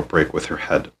a rope break with her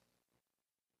head.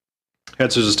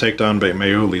 Head scissors takedown by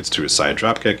Mayo leads to a side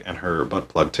dropkick and her butt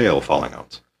plug tail falling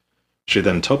out. She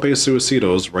then tope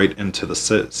suicidos right into the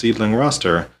seedling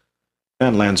roster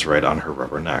and lands right on her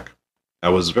rubber neck. I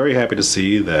was very happy to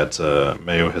see that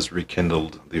Mayo has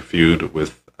rekindled the feud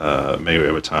with Mayu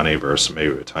Iwatani versus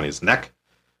Mayu Iwatani's neck.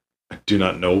 I do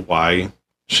not know why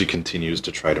she continues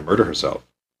to try to murder herself.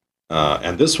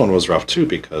 And this one was rough too,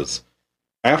 because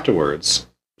afterwards,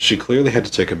 she clearly had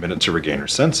to take a minute to regain her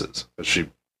senses, but she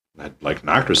had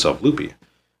knocked herself loopy.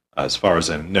 As far as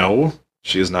I know,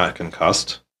 she is not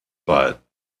concussed, but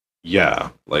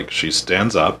yeah, she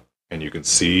stands up, and you can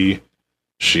see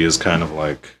she is kind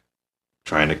of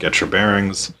trying to get her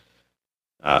bearings.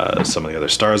 Some of the other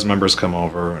Stars members come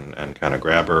over and kind of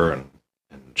grab her and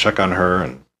check on her,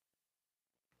 and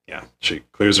yeah, she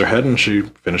clears her head and she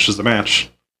finishes the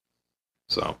match.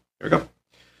 So, here we go.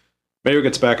 Mayu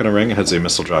gets back in the ring and hits a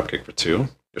missile dropkick for 2.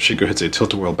 Yoshiko hits a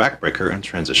tilt-a-whirl backbreaker and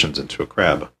transitions into a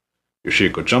crab.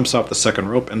 Yoshiko jumps off the second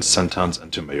rope and sentons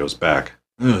into Mayu's back.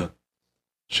 Ugh.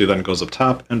 She then goes up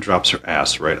top and drops her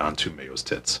ass right onto Mayu's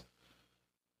tits.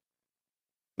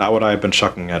 Not what I've been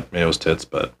chucking at Mayu's tits,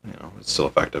 but, it's still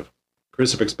effective.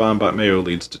 Crucifix Bomb by Mayu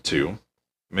leads to 2.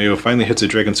 Mayu finally hits a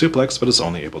Dragon Suplex, but is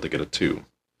only able to get a 2.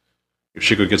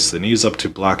 Yoshiko gets the knees up to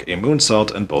block a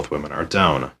moonsault, and both women are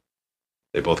down.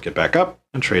 They both get back up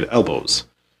and trade elbows.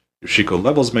 Yoshiko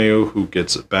levels Mayu, who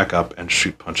gets back up and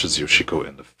shoot punches Yoshiko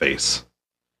in the face.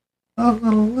 A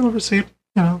little receipt,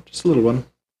 just a little one.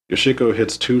 Yoshiko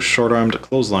hits 2 short-armed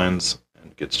clotheslines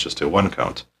and gets just a 1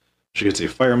 count. She hits a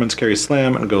fireman's carry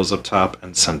slam and goes up top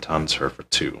and sentons her for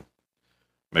 2.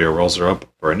 Mayu rolls her up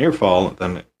for a near fall,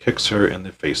 then kicks her in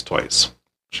the face twice.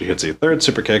 She hits a 3rd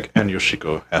super kick, and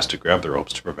Yoshiko has to grab the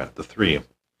ropes to prevent the 3.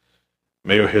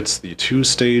 Mayu hits the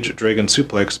 2-stage Dragon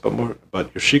Suplex,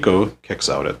 but Yoshiko kicks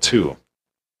out at 2.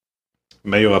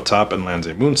 Mayu up top and lands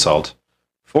a moonsault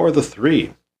for the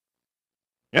 3.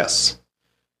 Yes.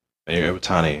 Mayu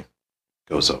Iwatani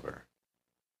goes over.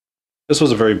 This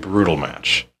was a very brutal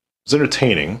match. It was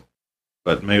entertaining,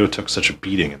 but Mayu took such a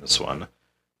beating in this one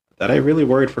that I really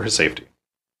worried for her safety.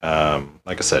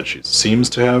 Like I said, she seems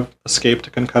to have escaped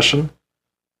a concussion,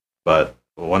 but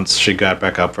once she got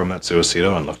back up from that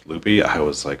suicido and looked loopy, I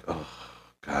was like, oh,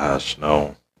 gosh,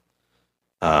 no.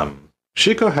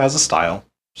 Shiko has a style.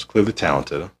 She's clearly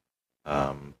talented.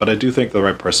 But I do think the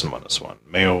right person won this one.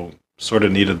 Mayo sort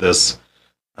of needed this.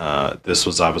 This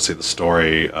was obviously the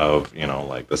story of,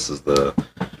 this is the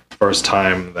first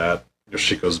time that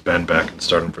Yoshiko's been back in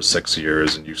Stardom for 6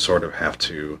 years, and you sort of have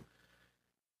to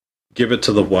give it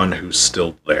to the one who's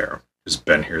still there, who's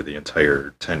been here the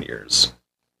entire 10 years.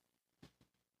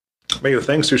 Mayu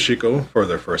thanks Yoshiko for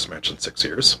their first match in 6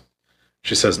 years.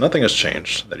 She says nothing has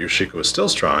changed, that Yoshiko is still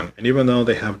strong, and even though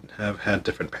they have had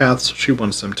different paths, she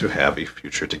wants them to have a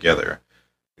future together.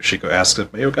 Yoshiko asks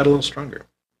if Mayu got a little stronger.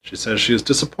 She says she is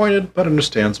disappointed, but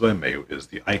understands why Mayu is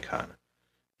the icon.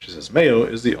 She says Mayu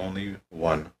is the only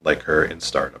one like her in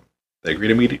Stardom. They agree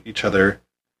to meet each other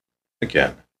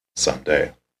again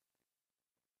someday.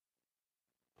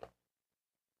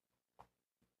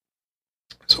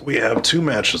 So we have 2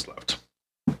 matches left,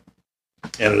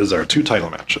 and it is our 2 title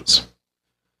matches.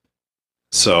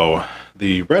 So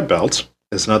the red belt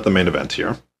is not the main event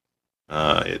here.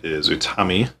 It is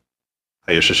Utami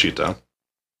Hayashishita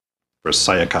versus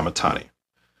Saya Kamitani.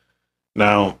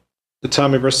 Now,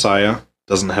 Utami versus Saya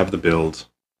doesn't have the build,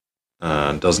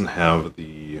 doesn't have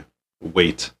the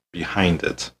weight behind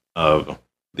it of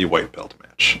the white belt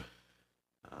match.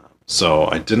 So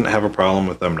I didn't have a problem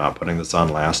with them not putting this on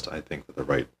last. I think that the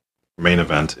right main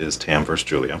event is Tam versus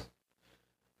Julia.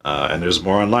 And there's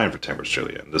more online for Tam versus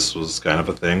Julia. And this was kind of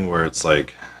a thing where it's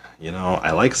like,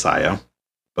 I like Saya,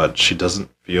 but she doesn't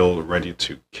feel ready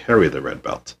to carry the red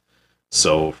belt.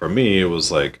 So for me, it was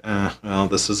like, well,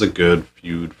 this is a good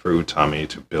feud for Utami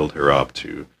to build her up,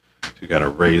 to kind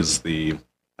of raise the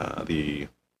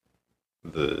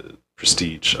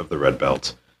prestige of the red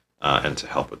belt. And to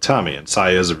help with Tommy. And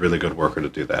Saya is a really good worker to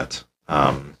do that.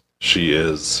 She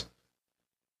is...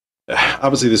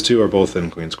 Obviously, these two are both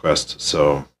in Queen's Quest,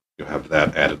 so you have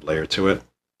that added layer to it.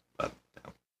 But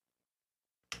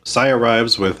Saya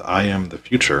arrives with I Am the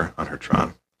Future on her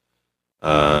Tron.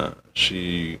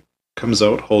 She comes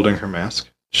out holding her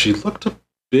mask. She looked a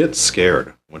bit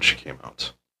scared when she came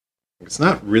out. It's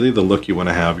not really the look you want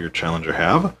to have your challenger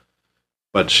have,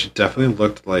 but she definitely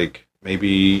looked like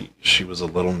maybe she was a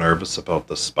little nervous about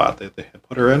the spot that they had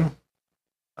put her in,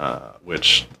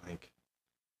 which,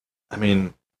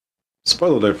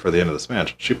 spoiler alert for the end of this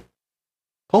match, she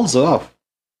pulls it off,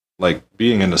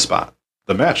 being in the spot.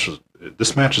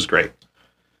 This match is great.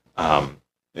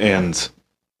 And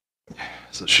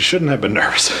so she shouldn't have been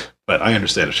nervous, but I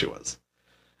understand if she was.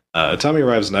 Utami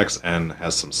arrives next and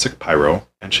has some sick pyro,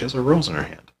 and she has a rose in her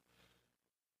hand.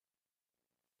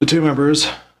 The two members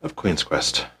of Queen's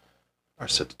Quest are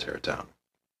set to tear it down.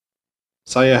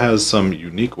 Saya has some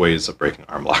unique ways of breaking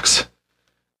arm locks.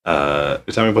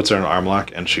 Utami puts her in an arm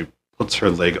lock, and she puts her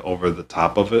leg over the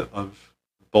top of it, of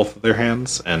both of their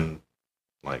hands, and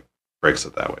like breaks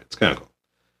it that way. It's kind of cool.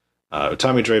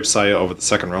 Utami drapes Saya over the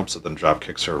second ropes and then drop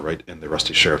kicks her right in the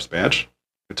rusty sheriff's badge.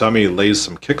 Utami lays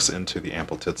some kicks into the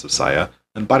ample tits of Saya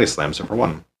and body slams her for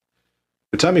one.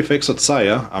 Utami fakes out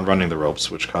Saya on running the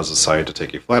ropes, which causes Saya to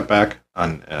take a flat back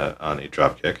on a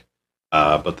drop kick.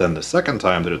 But then the second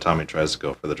time that Utami tries to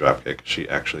go for the drop kick, she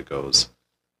actually goes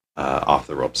off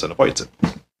the ropes and avoids it.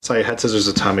 Saya head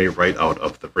scissors Utami right out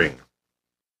of the ring.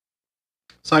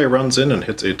 Saya runs in and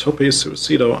hits a tope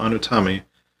suicido on Utami,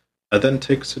 and then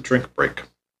takes a drink break.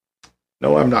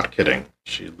 No, I'm not kidding.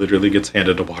 She literally gets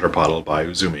handed a water bottle by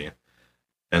Uzumi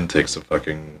and takes a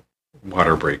fucking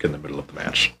water break in the middle of the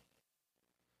match.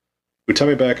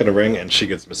 Utami back in the ring, and she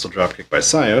gets missile dropkicked by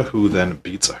Saya, who then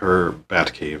beats her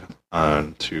Batcave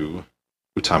onto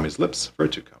Utami's lips for a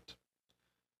 2 count.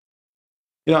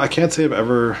 You know, I can't say I've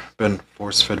ever been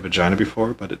force-fed vagina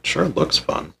before, but it sure looks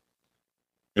fun.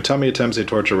 Utami attempts a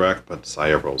torture rack, but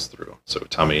Saya rolls through, so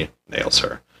Utami nails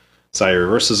her. Saya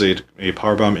reverses a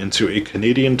powerbomb into a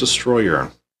Canadian destroyer.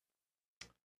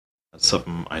 That's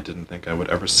something I didn't think I would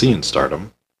ever see in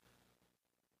Stardom.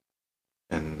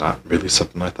 And not really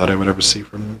something I thought I would ever see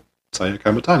from Saya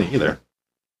Kamitani either.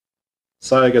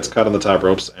 Saya gets caught on the top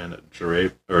ropes and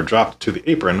dropped to the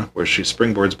apron, where she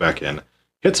springboards back in,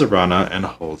 hits a Rana, and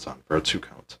holds on for a 2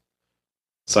 count.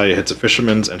 Saya hits a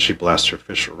fisherman's, and she blasts her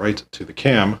fish right to the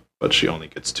cam, but she only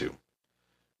gets 2.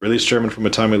 Release German from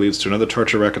Utami leads to another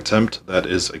torture rack attempt that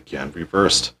is again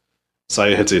reversed.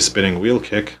 Saya hits a spinning wheel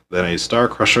kick, then a star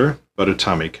crusher, but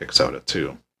Utami kicks out at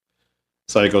 2.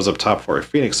 Saya goes up top for a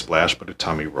phoenix splash, but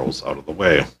Utami rolls out of the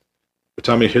way.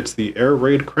 Utami hits the air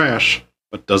raid crash,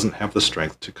 but doesn't have the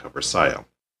strength to cover Saya.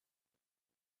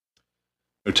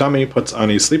 Utami puts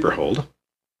on a sleeper hold.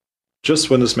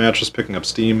 Just when this match is picking up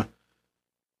steam,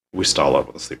 we stall out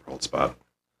with a sleeper hold spot.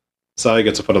 Saya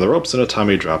gets a foot on the ropes, and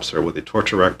Utami drops her with a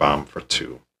torture rack bomb for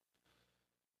 2.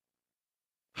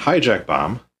 Hijack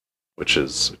bomb, which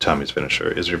is Utami's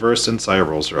finisher, is reversed, and Saya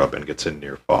rolls her up and gets a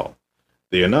near fall.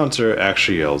 The announcer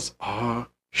actually yells, "Aw,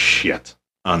 shit,"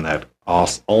 on that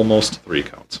almost 3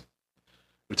 count.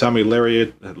 Utami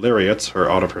lariats her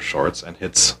out of her shorts and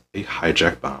hits a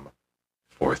hijack bomb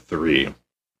for 3.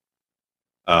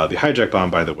 The hijack bomb,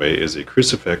 by the way, is a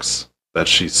crucifix that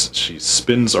she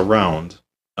spins around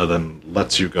and then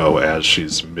lets you go as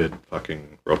she's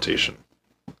mid-fucking rotation.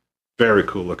 Very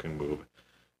cool looking move.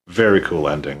 Very cool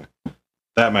ending.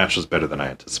 That match was better than I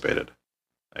anticipated.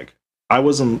 Like, I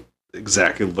wasn't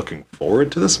exactly looking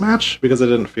forward to this match because I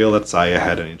didn't feel that Saya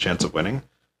had any chance of winning.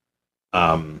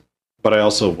 But I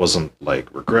also wasn't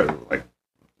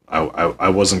I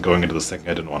wasn't going into this thinking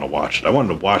I didn't want to watch it. I wanted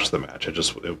to watch the match.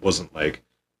 It wasn't like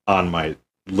on my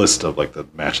list of like the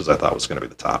matches I thought was going to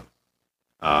be the top.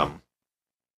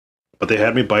 But they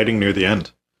had me biting near the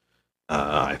end.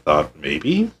 I thought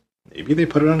maybe they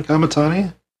put it on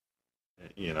Kamitani,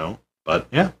 you know. But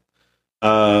yeah,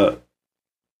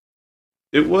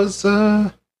 it was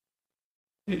a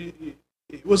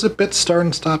bit start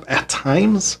and stop at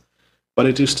times, but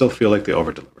I do still feel like they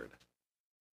over-delivered.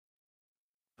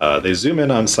 They zoom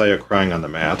in on Saya crying on the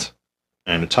mat,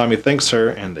 and Utami thanks her,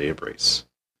 and they embrace.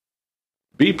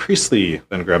 Bea Priestley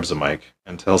then grabs a mic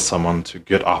and tells someone to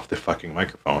get off the fucking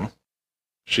microphone.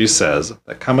 She says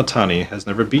that Kamitani has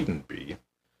never beaten Bea,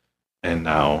 and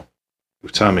now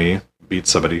Utami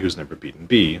beats somebody who's never beaten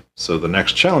Bea, so the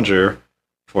next challenger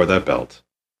for that belt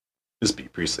is Bea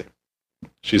Priestley.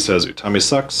 She says Utami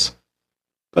sucks,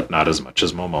 but not as much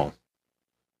as Momo.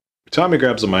 Utami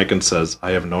grabs a mic and says,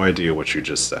 "I have no idea what you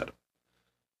just said."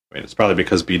 I mean, it's probably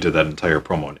because Bea did that entire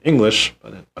promo in English,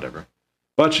 but whatever.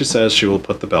 But she says she will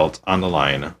put the belt on the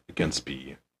line against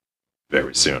Bea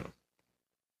very soon.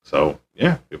 So,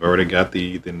 yeah, we've already got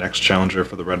the next challenger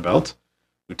for the red belt.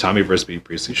 Utami versus Bea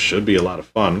Priestley should be a lot of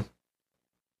fun.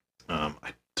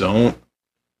 I don't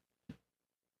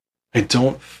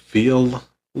feel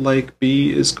like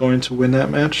Bea is going to win that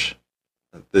match.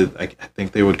 I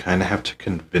think they would kind of have to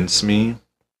convince me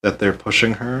that they're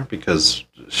pushing her because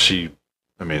she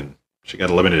got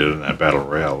eliminated in that battle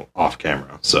royale off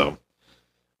camera. So,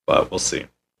 but we'll see.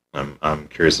 I'm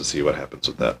curious to see what happens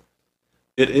with that.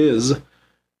 It is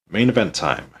main event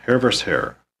time. Hair versus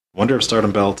hair. Wonder of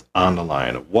Stardom belt on the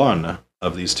line. One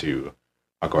of these two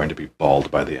are going to be bald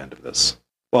by the end of this.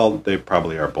 Well, they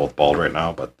probably are both bald right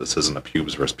now, but this isn't a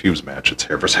pubes versus pubes match. It's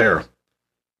hair versus hair.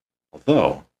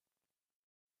 Although,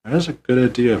 that is a good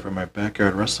idea for my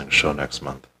backyard wrestling show next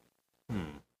month.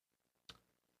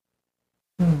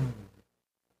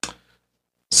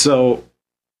 So,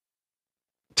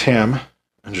 Tam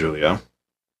and Julia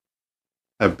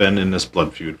have been in this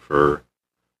blood feud for,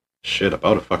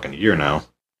 about a fucking year now.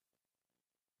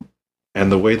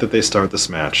 And the way that they start this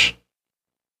match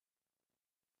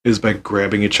is by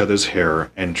grabbing each other's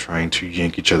hair and trying to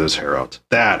yank each other's hair out.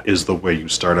 That is the way you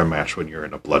start a match when you're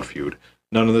in a blood feud.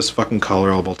 None of this fucking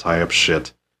collar-elbow tie-up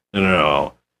shit.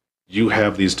 No. You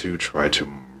have these two try to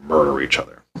murder each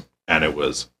other. And it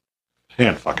was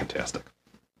fan-fucking-tastic.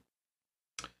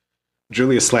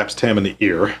 Julia slaps Tam in the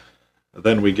ear.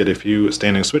 Then we get a few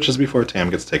standing switches before Tam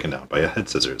gets taken down by a head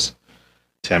scissors.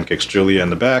 Tam kicks Julia in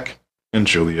the back, and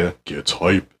Julia gets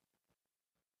hype.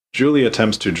 Julia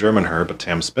attempts to German her, but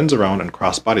Tam spins around and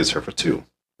cross-bodies her for 2.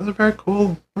 That's a very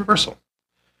cool reversal.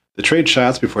 They trade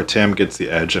shots before Tam gets the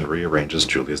edge and rearranges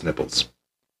Julia's nipples.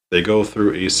 They go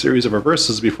through a series of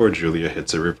reverses before Julia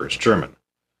hits a reverse German.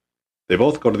 They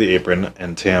both go to the apron,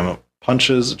 and Tam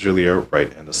punches Julia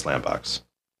right in the slam box.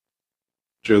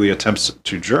 Julia attempts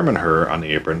to German her on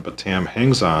the apron, but Tam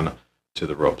hangs on to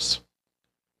the ropes.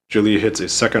 Julia hits a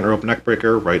second rope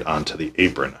neckbreaker right onto the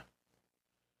apron.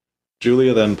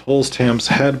 Julia then pulls Tam's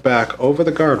head back over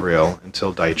the guardrail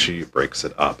until Daichi breaks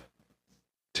it up.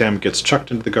 Tam gets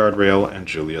chucked into the guardrail, and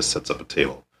Julia sets up a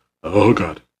table. Oh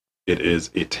god. It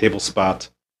is a table spot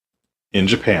in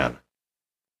Japan.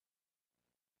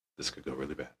 This could go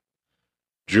really bad.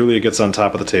 Julia gets on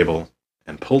top of the table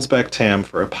and pulls back Tam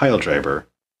for a pile driver,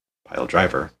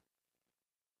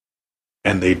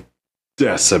 and they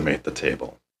decimate the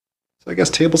table. So I guess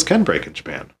tables can break in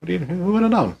Japan. Who would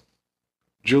have known?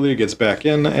 Julia gets back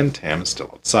in, and Tam is still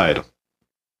outside.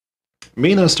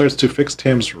 Mina starts to fix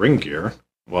Tam's ring gear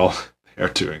while they are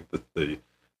doing the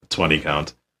 20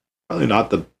 count. Probably not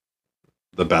the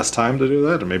best time to do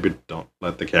that, or maybe don't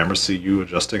let the camera see you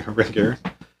adjusting her ring gear.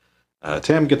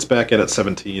 Tam gets back in at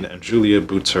 17, and Julia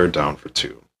boots her down for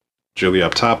 2. Julia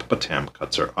up top, but Tam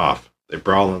cuts her off. They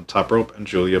brawl on the top rope, and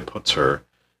Julia puts her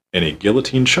in a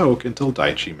guillotine choke until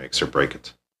Daichi makes her break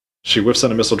it. She whiffs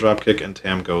on a missile dropkick, and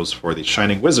Tam goes for the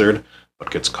Shining Wizard, but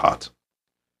gets caught.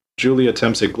 Julia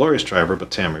attempts a Glorious Driver,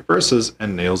 but Tam reverses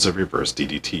and nails a reverse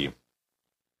DDT.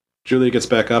 Julia gets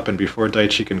back up, and before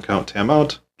Daichi can count Tam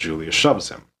out, Julia shoves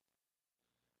him.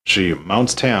 She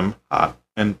mounts Tam hot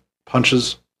and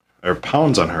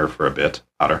pounds on her for a bit,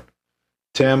 hotter.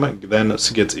 Tam then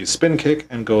gets a spin kick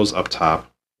and goes up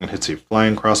top and hits a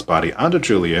flying crossbody onto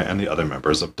Julia and the other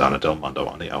members of Donna Del Mondo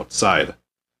on the outside.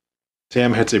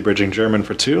 Tam hits a bridging German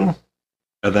for 2,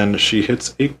 and then she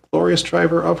hits a Glorious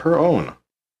Driver of her own.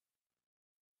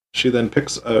 She then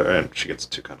and she gets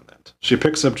 2 count on that. She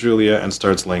picks up Julia and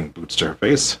starts laying boots to her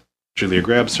face. Julia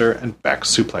grabs her and back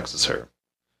suplexes her.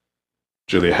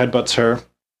 Julia headbutts her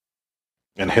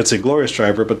and hits a Glorious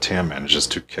Driver, but Tam manages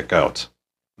to kick out.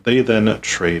 They then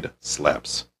trade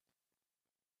slaps.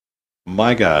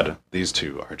 My god, these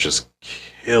two are just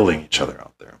killing each other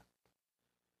out there.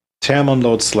 Tam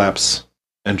unloads slaps,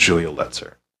 and Julia lets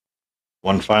her.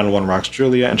 One final one rocks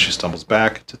Julia, and she stumbles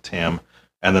back to Tam,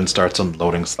 and then starts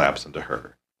unloading slaps into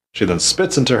her. She then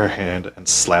spits into her hand and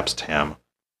slaps Tam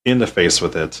in the face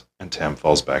with it, and Tam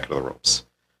falls back into the ropes.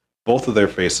 Both of their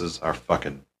faces are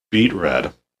fucking beet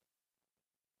red.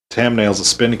 Tam nails a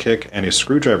spin kick and a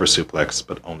screwdriver suplex,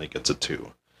 but only gets a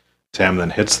 2. Tam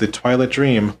then hits the Twilight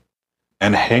Dream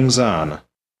and hangs on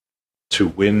to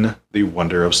win the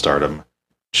Wonder of Stardom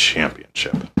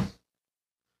Championship.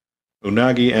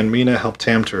 Unagi and Mina help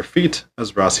Tam to her feet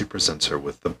as Rossi presents her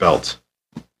with the belt.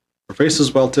 Her face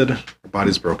is welted, her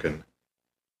body's broken,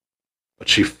 but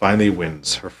she finally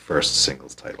wins her first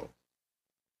singles title.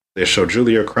 They show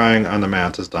Julia crying on the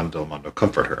mat as Don Del Mondo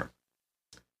comfort her.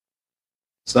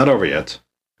 It's not over yet,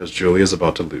 because Julia is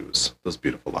about to lose those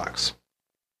beautiful locks.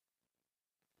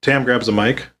 Tam grabs a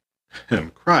mic,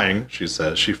 and crying, she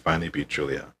says she finally beat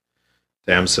Julia.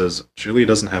 Tam says Julia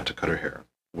doesn't have to cut her hair.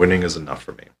 Winning is enough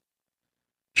for me.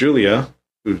 Julia,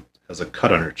 who has a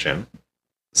cut on her chin,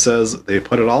 says they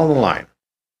put it all on the line.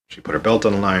 She put her belt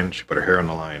on the line, she put her hair on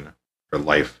the line, her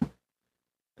life,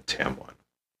 and Tam won.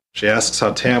 She asks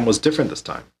how Tam was different this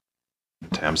time.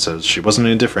 And Tam says she wasn't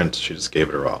any different, she just gave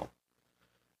it her all.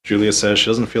 Julia says she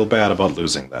doesn't feel bad about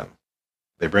losing then.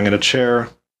 They bring in a chair,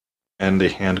 and they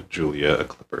hand Julia a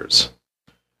clippers.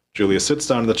 Julia sits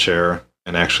down in the chair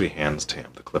and actually hands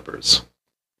Tam the clippers.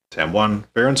 Tam won,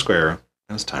 fair and square,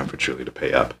 and it's time for Julia to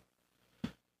pay up.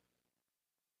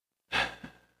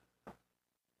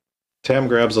 Tam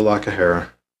grabs a lock of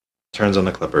hair, turns on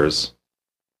the clippers,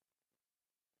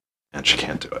 and she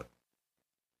can't do it.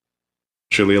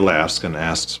 Julia laughs and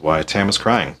asks why Tam is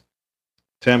crying.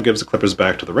 Tam gives the clippers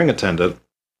back to the ring attendant,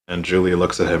 and Julia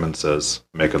looks at him and says,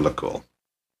 "Make it look cool."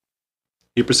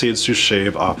 He proceeds to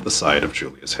shave off the side of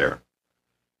Julia's hair.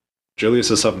 Julia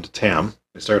says something to Tam.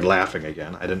 They start laughing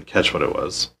again. I didn't catch what it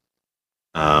was.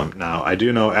 Now, I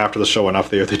do know after the show went off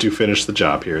the air, they do finish the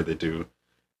job here. They do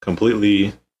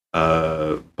completely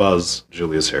buzz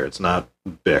Julia's hair. It's not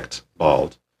bicked,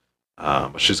 bald.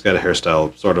 But she's got a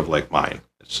hairstyle sort of like mine.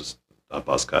 It's just a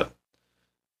buzz cut.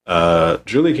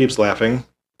 Julia keeps laughing.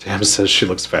 Tam says she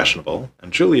looks fashionable,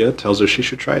 and Julia tells her she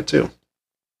should try it too.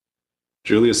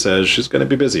 Julia says she's going to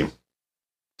be busy.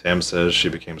 Tam says she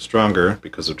became stronger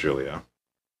because of Julia.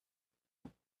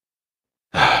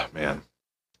 Man.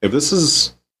 If this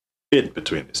is it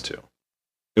between these two,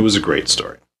 it was a great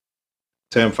story.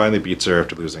 Tam finally beats her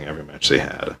after losing every match they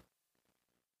had.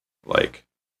 Like,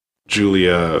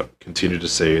 Julia continued to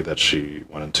say that she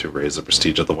wanted to raise the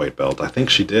prestige of the white belt. I think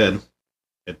she did.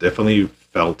 It definitely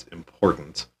felt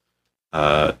important.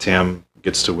 Tam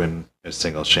gets to win a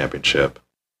singles championship,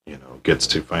 gets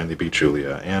to finally beat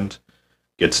Julia, and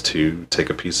gets to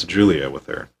take a piece of Julia with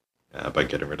her by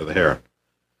getting rid of the hair.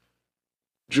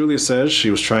 Julia says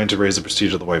she was trying to raise the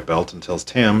prestige of the white belt and tells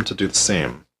Tam to do the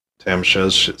same. Tam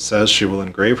says she will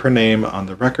engrave her name on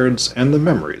the records and the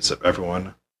memories of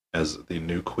everyone as the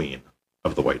new queen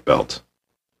of the white belt.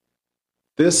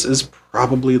 This is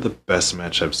probably the best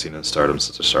match I've seen in Stardom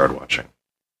since I started watching.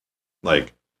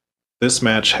 Like, this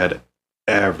match had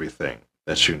everything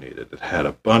that you needed. It had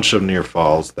a bunch of near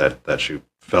falls that you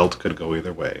felt could go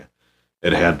either way.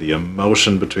 It had the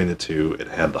emotion between the two. It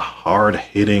had the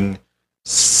hard-hitting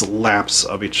slaps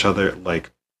of each other. Like,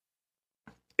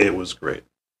 it was great.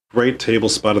 Great table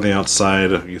spot on the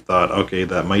outside. You thought, okay,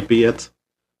 that might be it.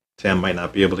 Tam might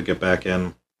not be able to get back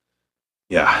in.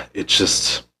 Yeah, it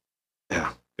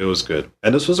was good.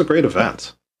 And this was a great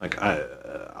event. Like,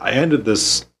 I ended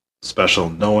this special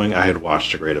knowing I had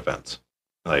watched a great event.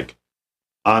 Like,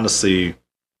 honestly,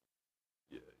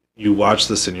 you watch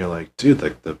this and you're like, dude,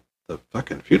 like, the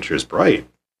fucking future is bright.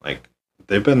 Like,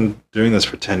 they've been doing this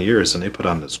for 10 years and they put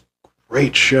on this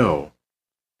great show.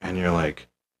 And you're like,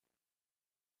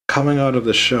 coming out of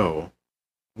the show,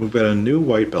 we've got a new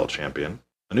white belt champion,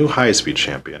 a new high-speed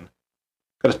champion,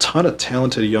 got a ton of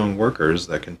talented young workers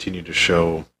that continue to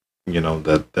show,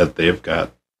 that they've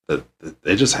got, that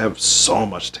they just have so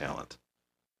much talent.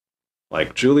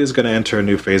 Like, Julia's going to enter a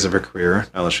new phase of her career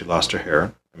now that she lost her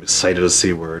hair. I'm excited to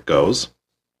see where it goes.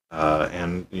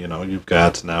 And, you've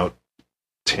got now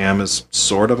Tam is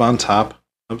sort of on top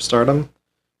of Stardom.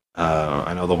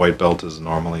 I know the white belt is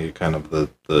normally kind of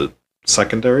the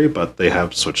secondary, but they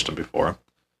have switched them before.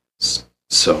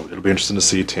 So it'll be interesting to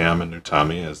see Tam and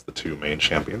Utami as the two main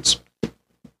champions.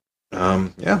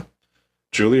 Yeah.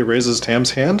 Julia raises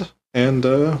Tam's hand, and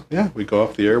we go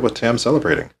off the air with Tam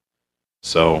celebrating.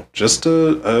 So just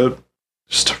a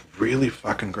really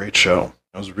fucking great show.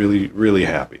 I was really, really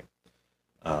happy.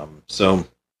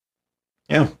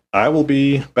 I will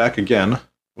be back again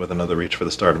with another Reach for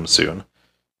the Stardom soon.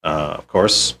 Of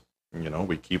course,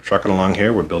 we keep trucking along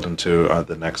here. We're building to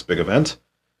the next big event.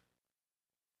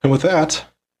 And with that,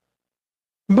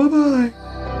 bye-bye.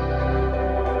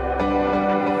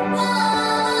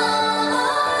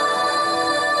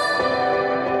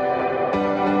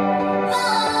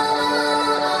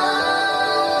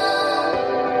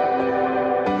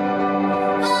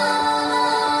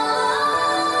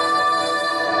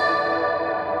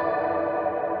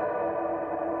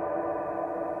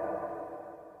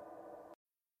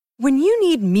 When you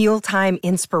need mealtime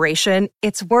inspiration,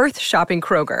 it's worth shopping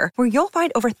Kroger, where you'll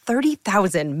find over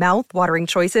 30,000 mouth-watering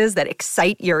choices that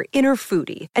excite your inner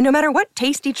foodie. And no matter what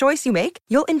tasty choice you make,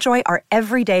 you'll enjoy our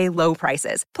everyday low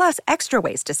prices, plus extra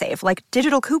ways to save, like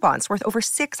digital coupons worth over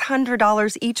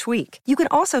 $600 each week. You can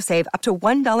also save up to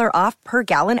 $1 off per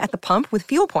gallon at the pump with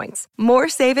fuel points. More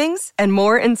savings and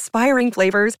more inspiring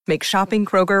flavors make shopping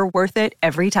Kroger worth it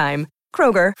every time.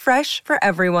 Kroger, fresh for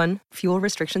everyone. Fuel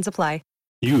restrictions apply.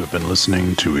 You have been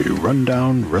listening to a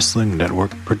Rundown Wrestling Network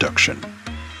production.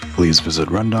 Please visit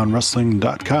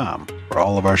rundownwrestling.com for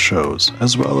all of our shows,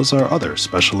 as well as our other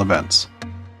special events.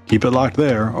 Keep it locked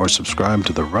there, or subscribe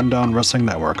to the Rundown Wrestling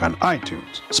Network on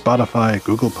iTunes, Spotify,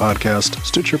 Google Podcast,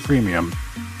 Stitcher Premium,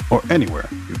 or anywhere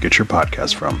you get your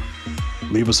podcast from.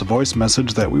 Leave us a voice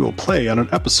message that we will play on an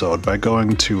episode by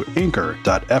going to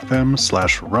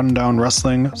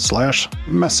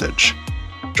anchor.fm/rundownwrestling/message.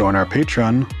 Join our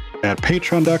Patreon at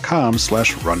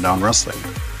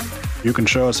patreon.com/rundownwrestling. You can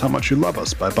show us how much you love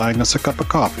us by buying us a cup of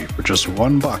coffee for just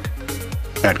 $1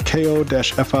 at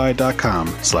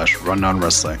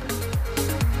ko-fi.com/rundownwrestling.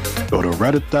 Go to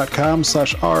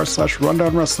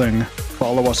reddit.com/r/rundownwrestling.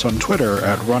 Follow us on Twitter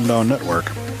at Rundown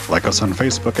Network. Like us on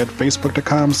Facebook at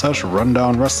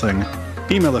facebook.com/rundownwrestling.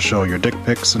 Email the show your dick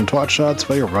pics and twat shots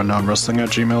via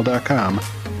rundownwrestling@gmail.com.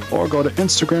 Or go to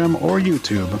Instagram or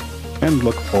YouTube and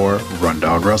look for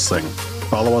Rundown Wrestling.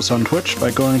 Follow us on Twitch by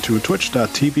going to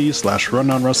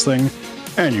twitch.tv/rundownwrestling.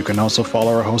 And you can also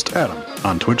follow our host Adam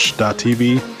on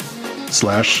twitch.tv/The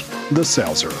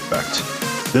Salzer Effect.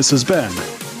 This has been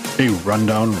a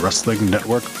Rundown Wrestling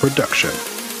Network production.